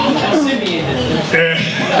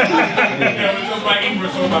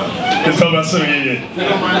 It's talking about Simeon.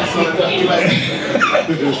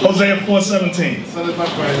 Hosea 4:17.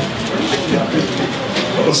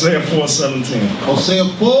 Hosea 4:17. Hosea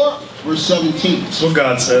 4, verse 17. That's what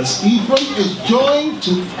God says. Ephraim is joined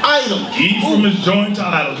to idols. Ephraim is joined to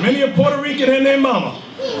idols. Many are Puerto Rican and their mama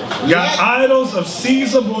got idols of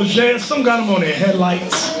Caesar Borgia. Some got them on their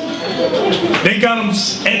headlights. They got them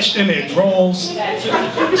etched in their drawers.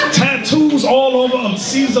 Tattoos all over of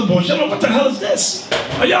Caesar Borgia. What the hell is this?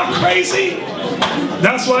 Are y'all crazy?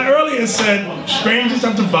 That's why earlier it said, strangers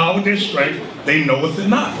have devoured their strength. They knoweth it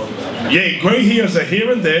not. Yea, gray hairs are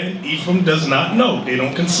here and there, and Ephraim does not know. They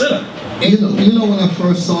don't consider. You know when I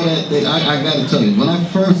first saw that thing, I got to tell you, when I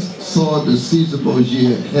first saw the Caesar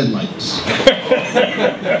Borgia headlights,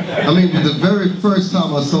 I mean, the very first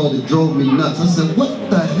time I saw it, it drove me nuts. I said, what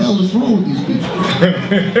the hell is wrong with these people?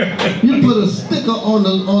 You put a sticker on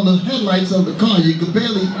the headlights of the car, you could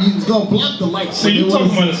barely, it's going to block the lights. So you're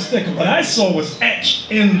talking about a sticker, but I saw was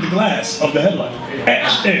etched in the glass of the headlight.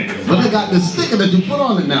 Etched in. But they got the sticker that you put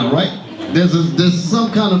on it now, right? There's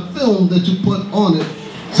some kind of film that you put on it,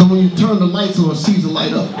 so when you turn the lights on, it sees the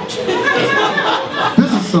light up.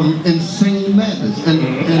 This is some insane madness.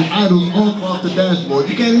 And idols all across the dashboard.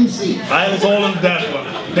 You can't even see it. Idols all in the dashboard.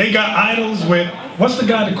 They got idols with, what's the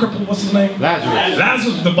guy that crippled, what's his name? Lazarus.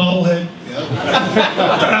 Lazarus, the bobblehead.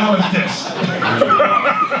 What the hell is this?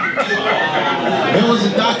 There was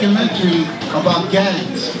a documentary about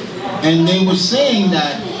gangs, and they were saying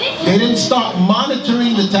that they didn't start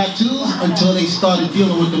monitoring the tattoos until they started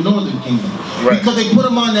dealing with the Northern Kingdom. Right. Because they put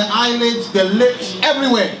them on their eyelids, their lips,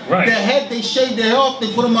 everywhere. Right. Their head, they shave their hair off,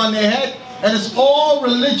 they put them on their head, and it's all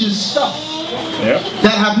religious stuff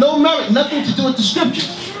that have no merit, nothing to do with the scriptures.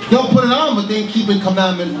 They'll put it on, but they ain't keeping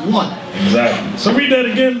commandment 1. Exactly. So read that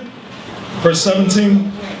again. Verse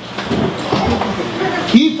 17.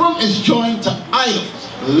 Ephraim is joined to idols.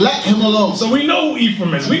 Let him alone. So we know who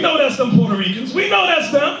Ephraim is. We know that's them Puerto Ricans. We know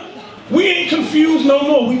that's them. We ain't confused no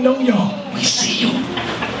more. We know y'all. We see you.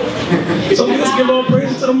 So let's give all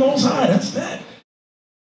praise to the Most High. That's that.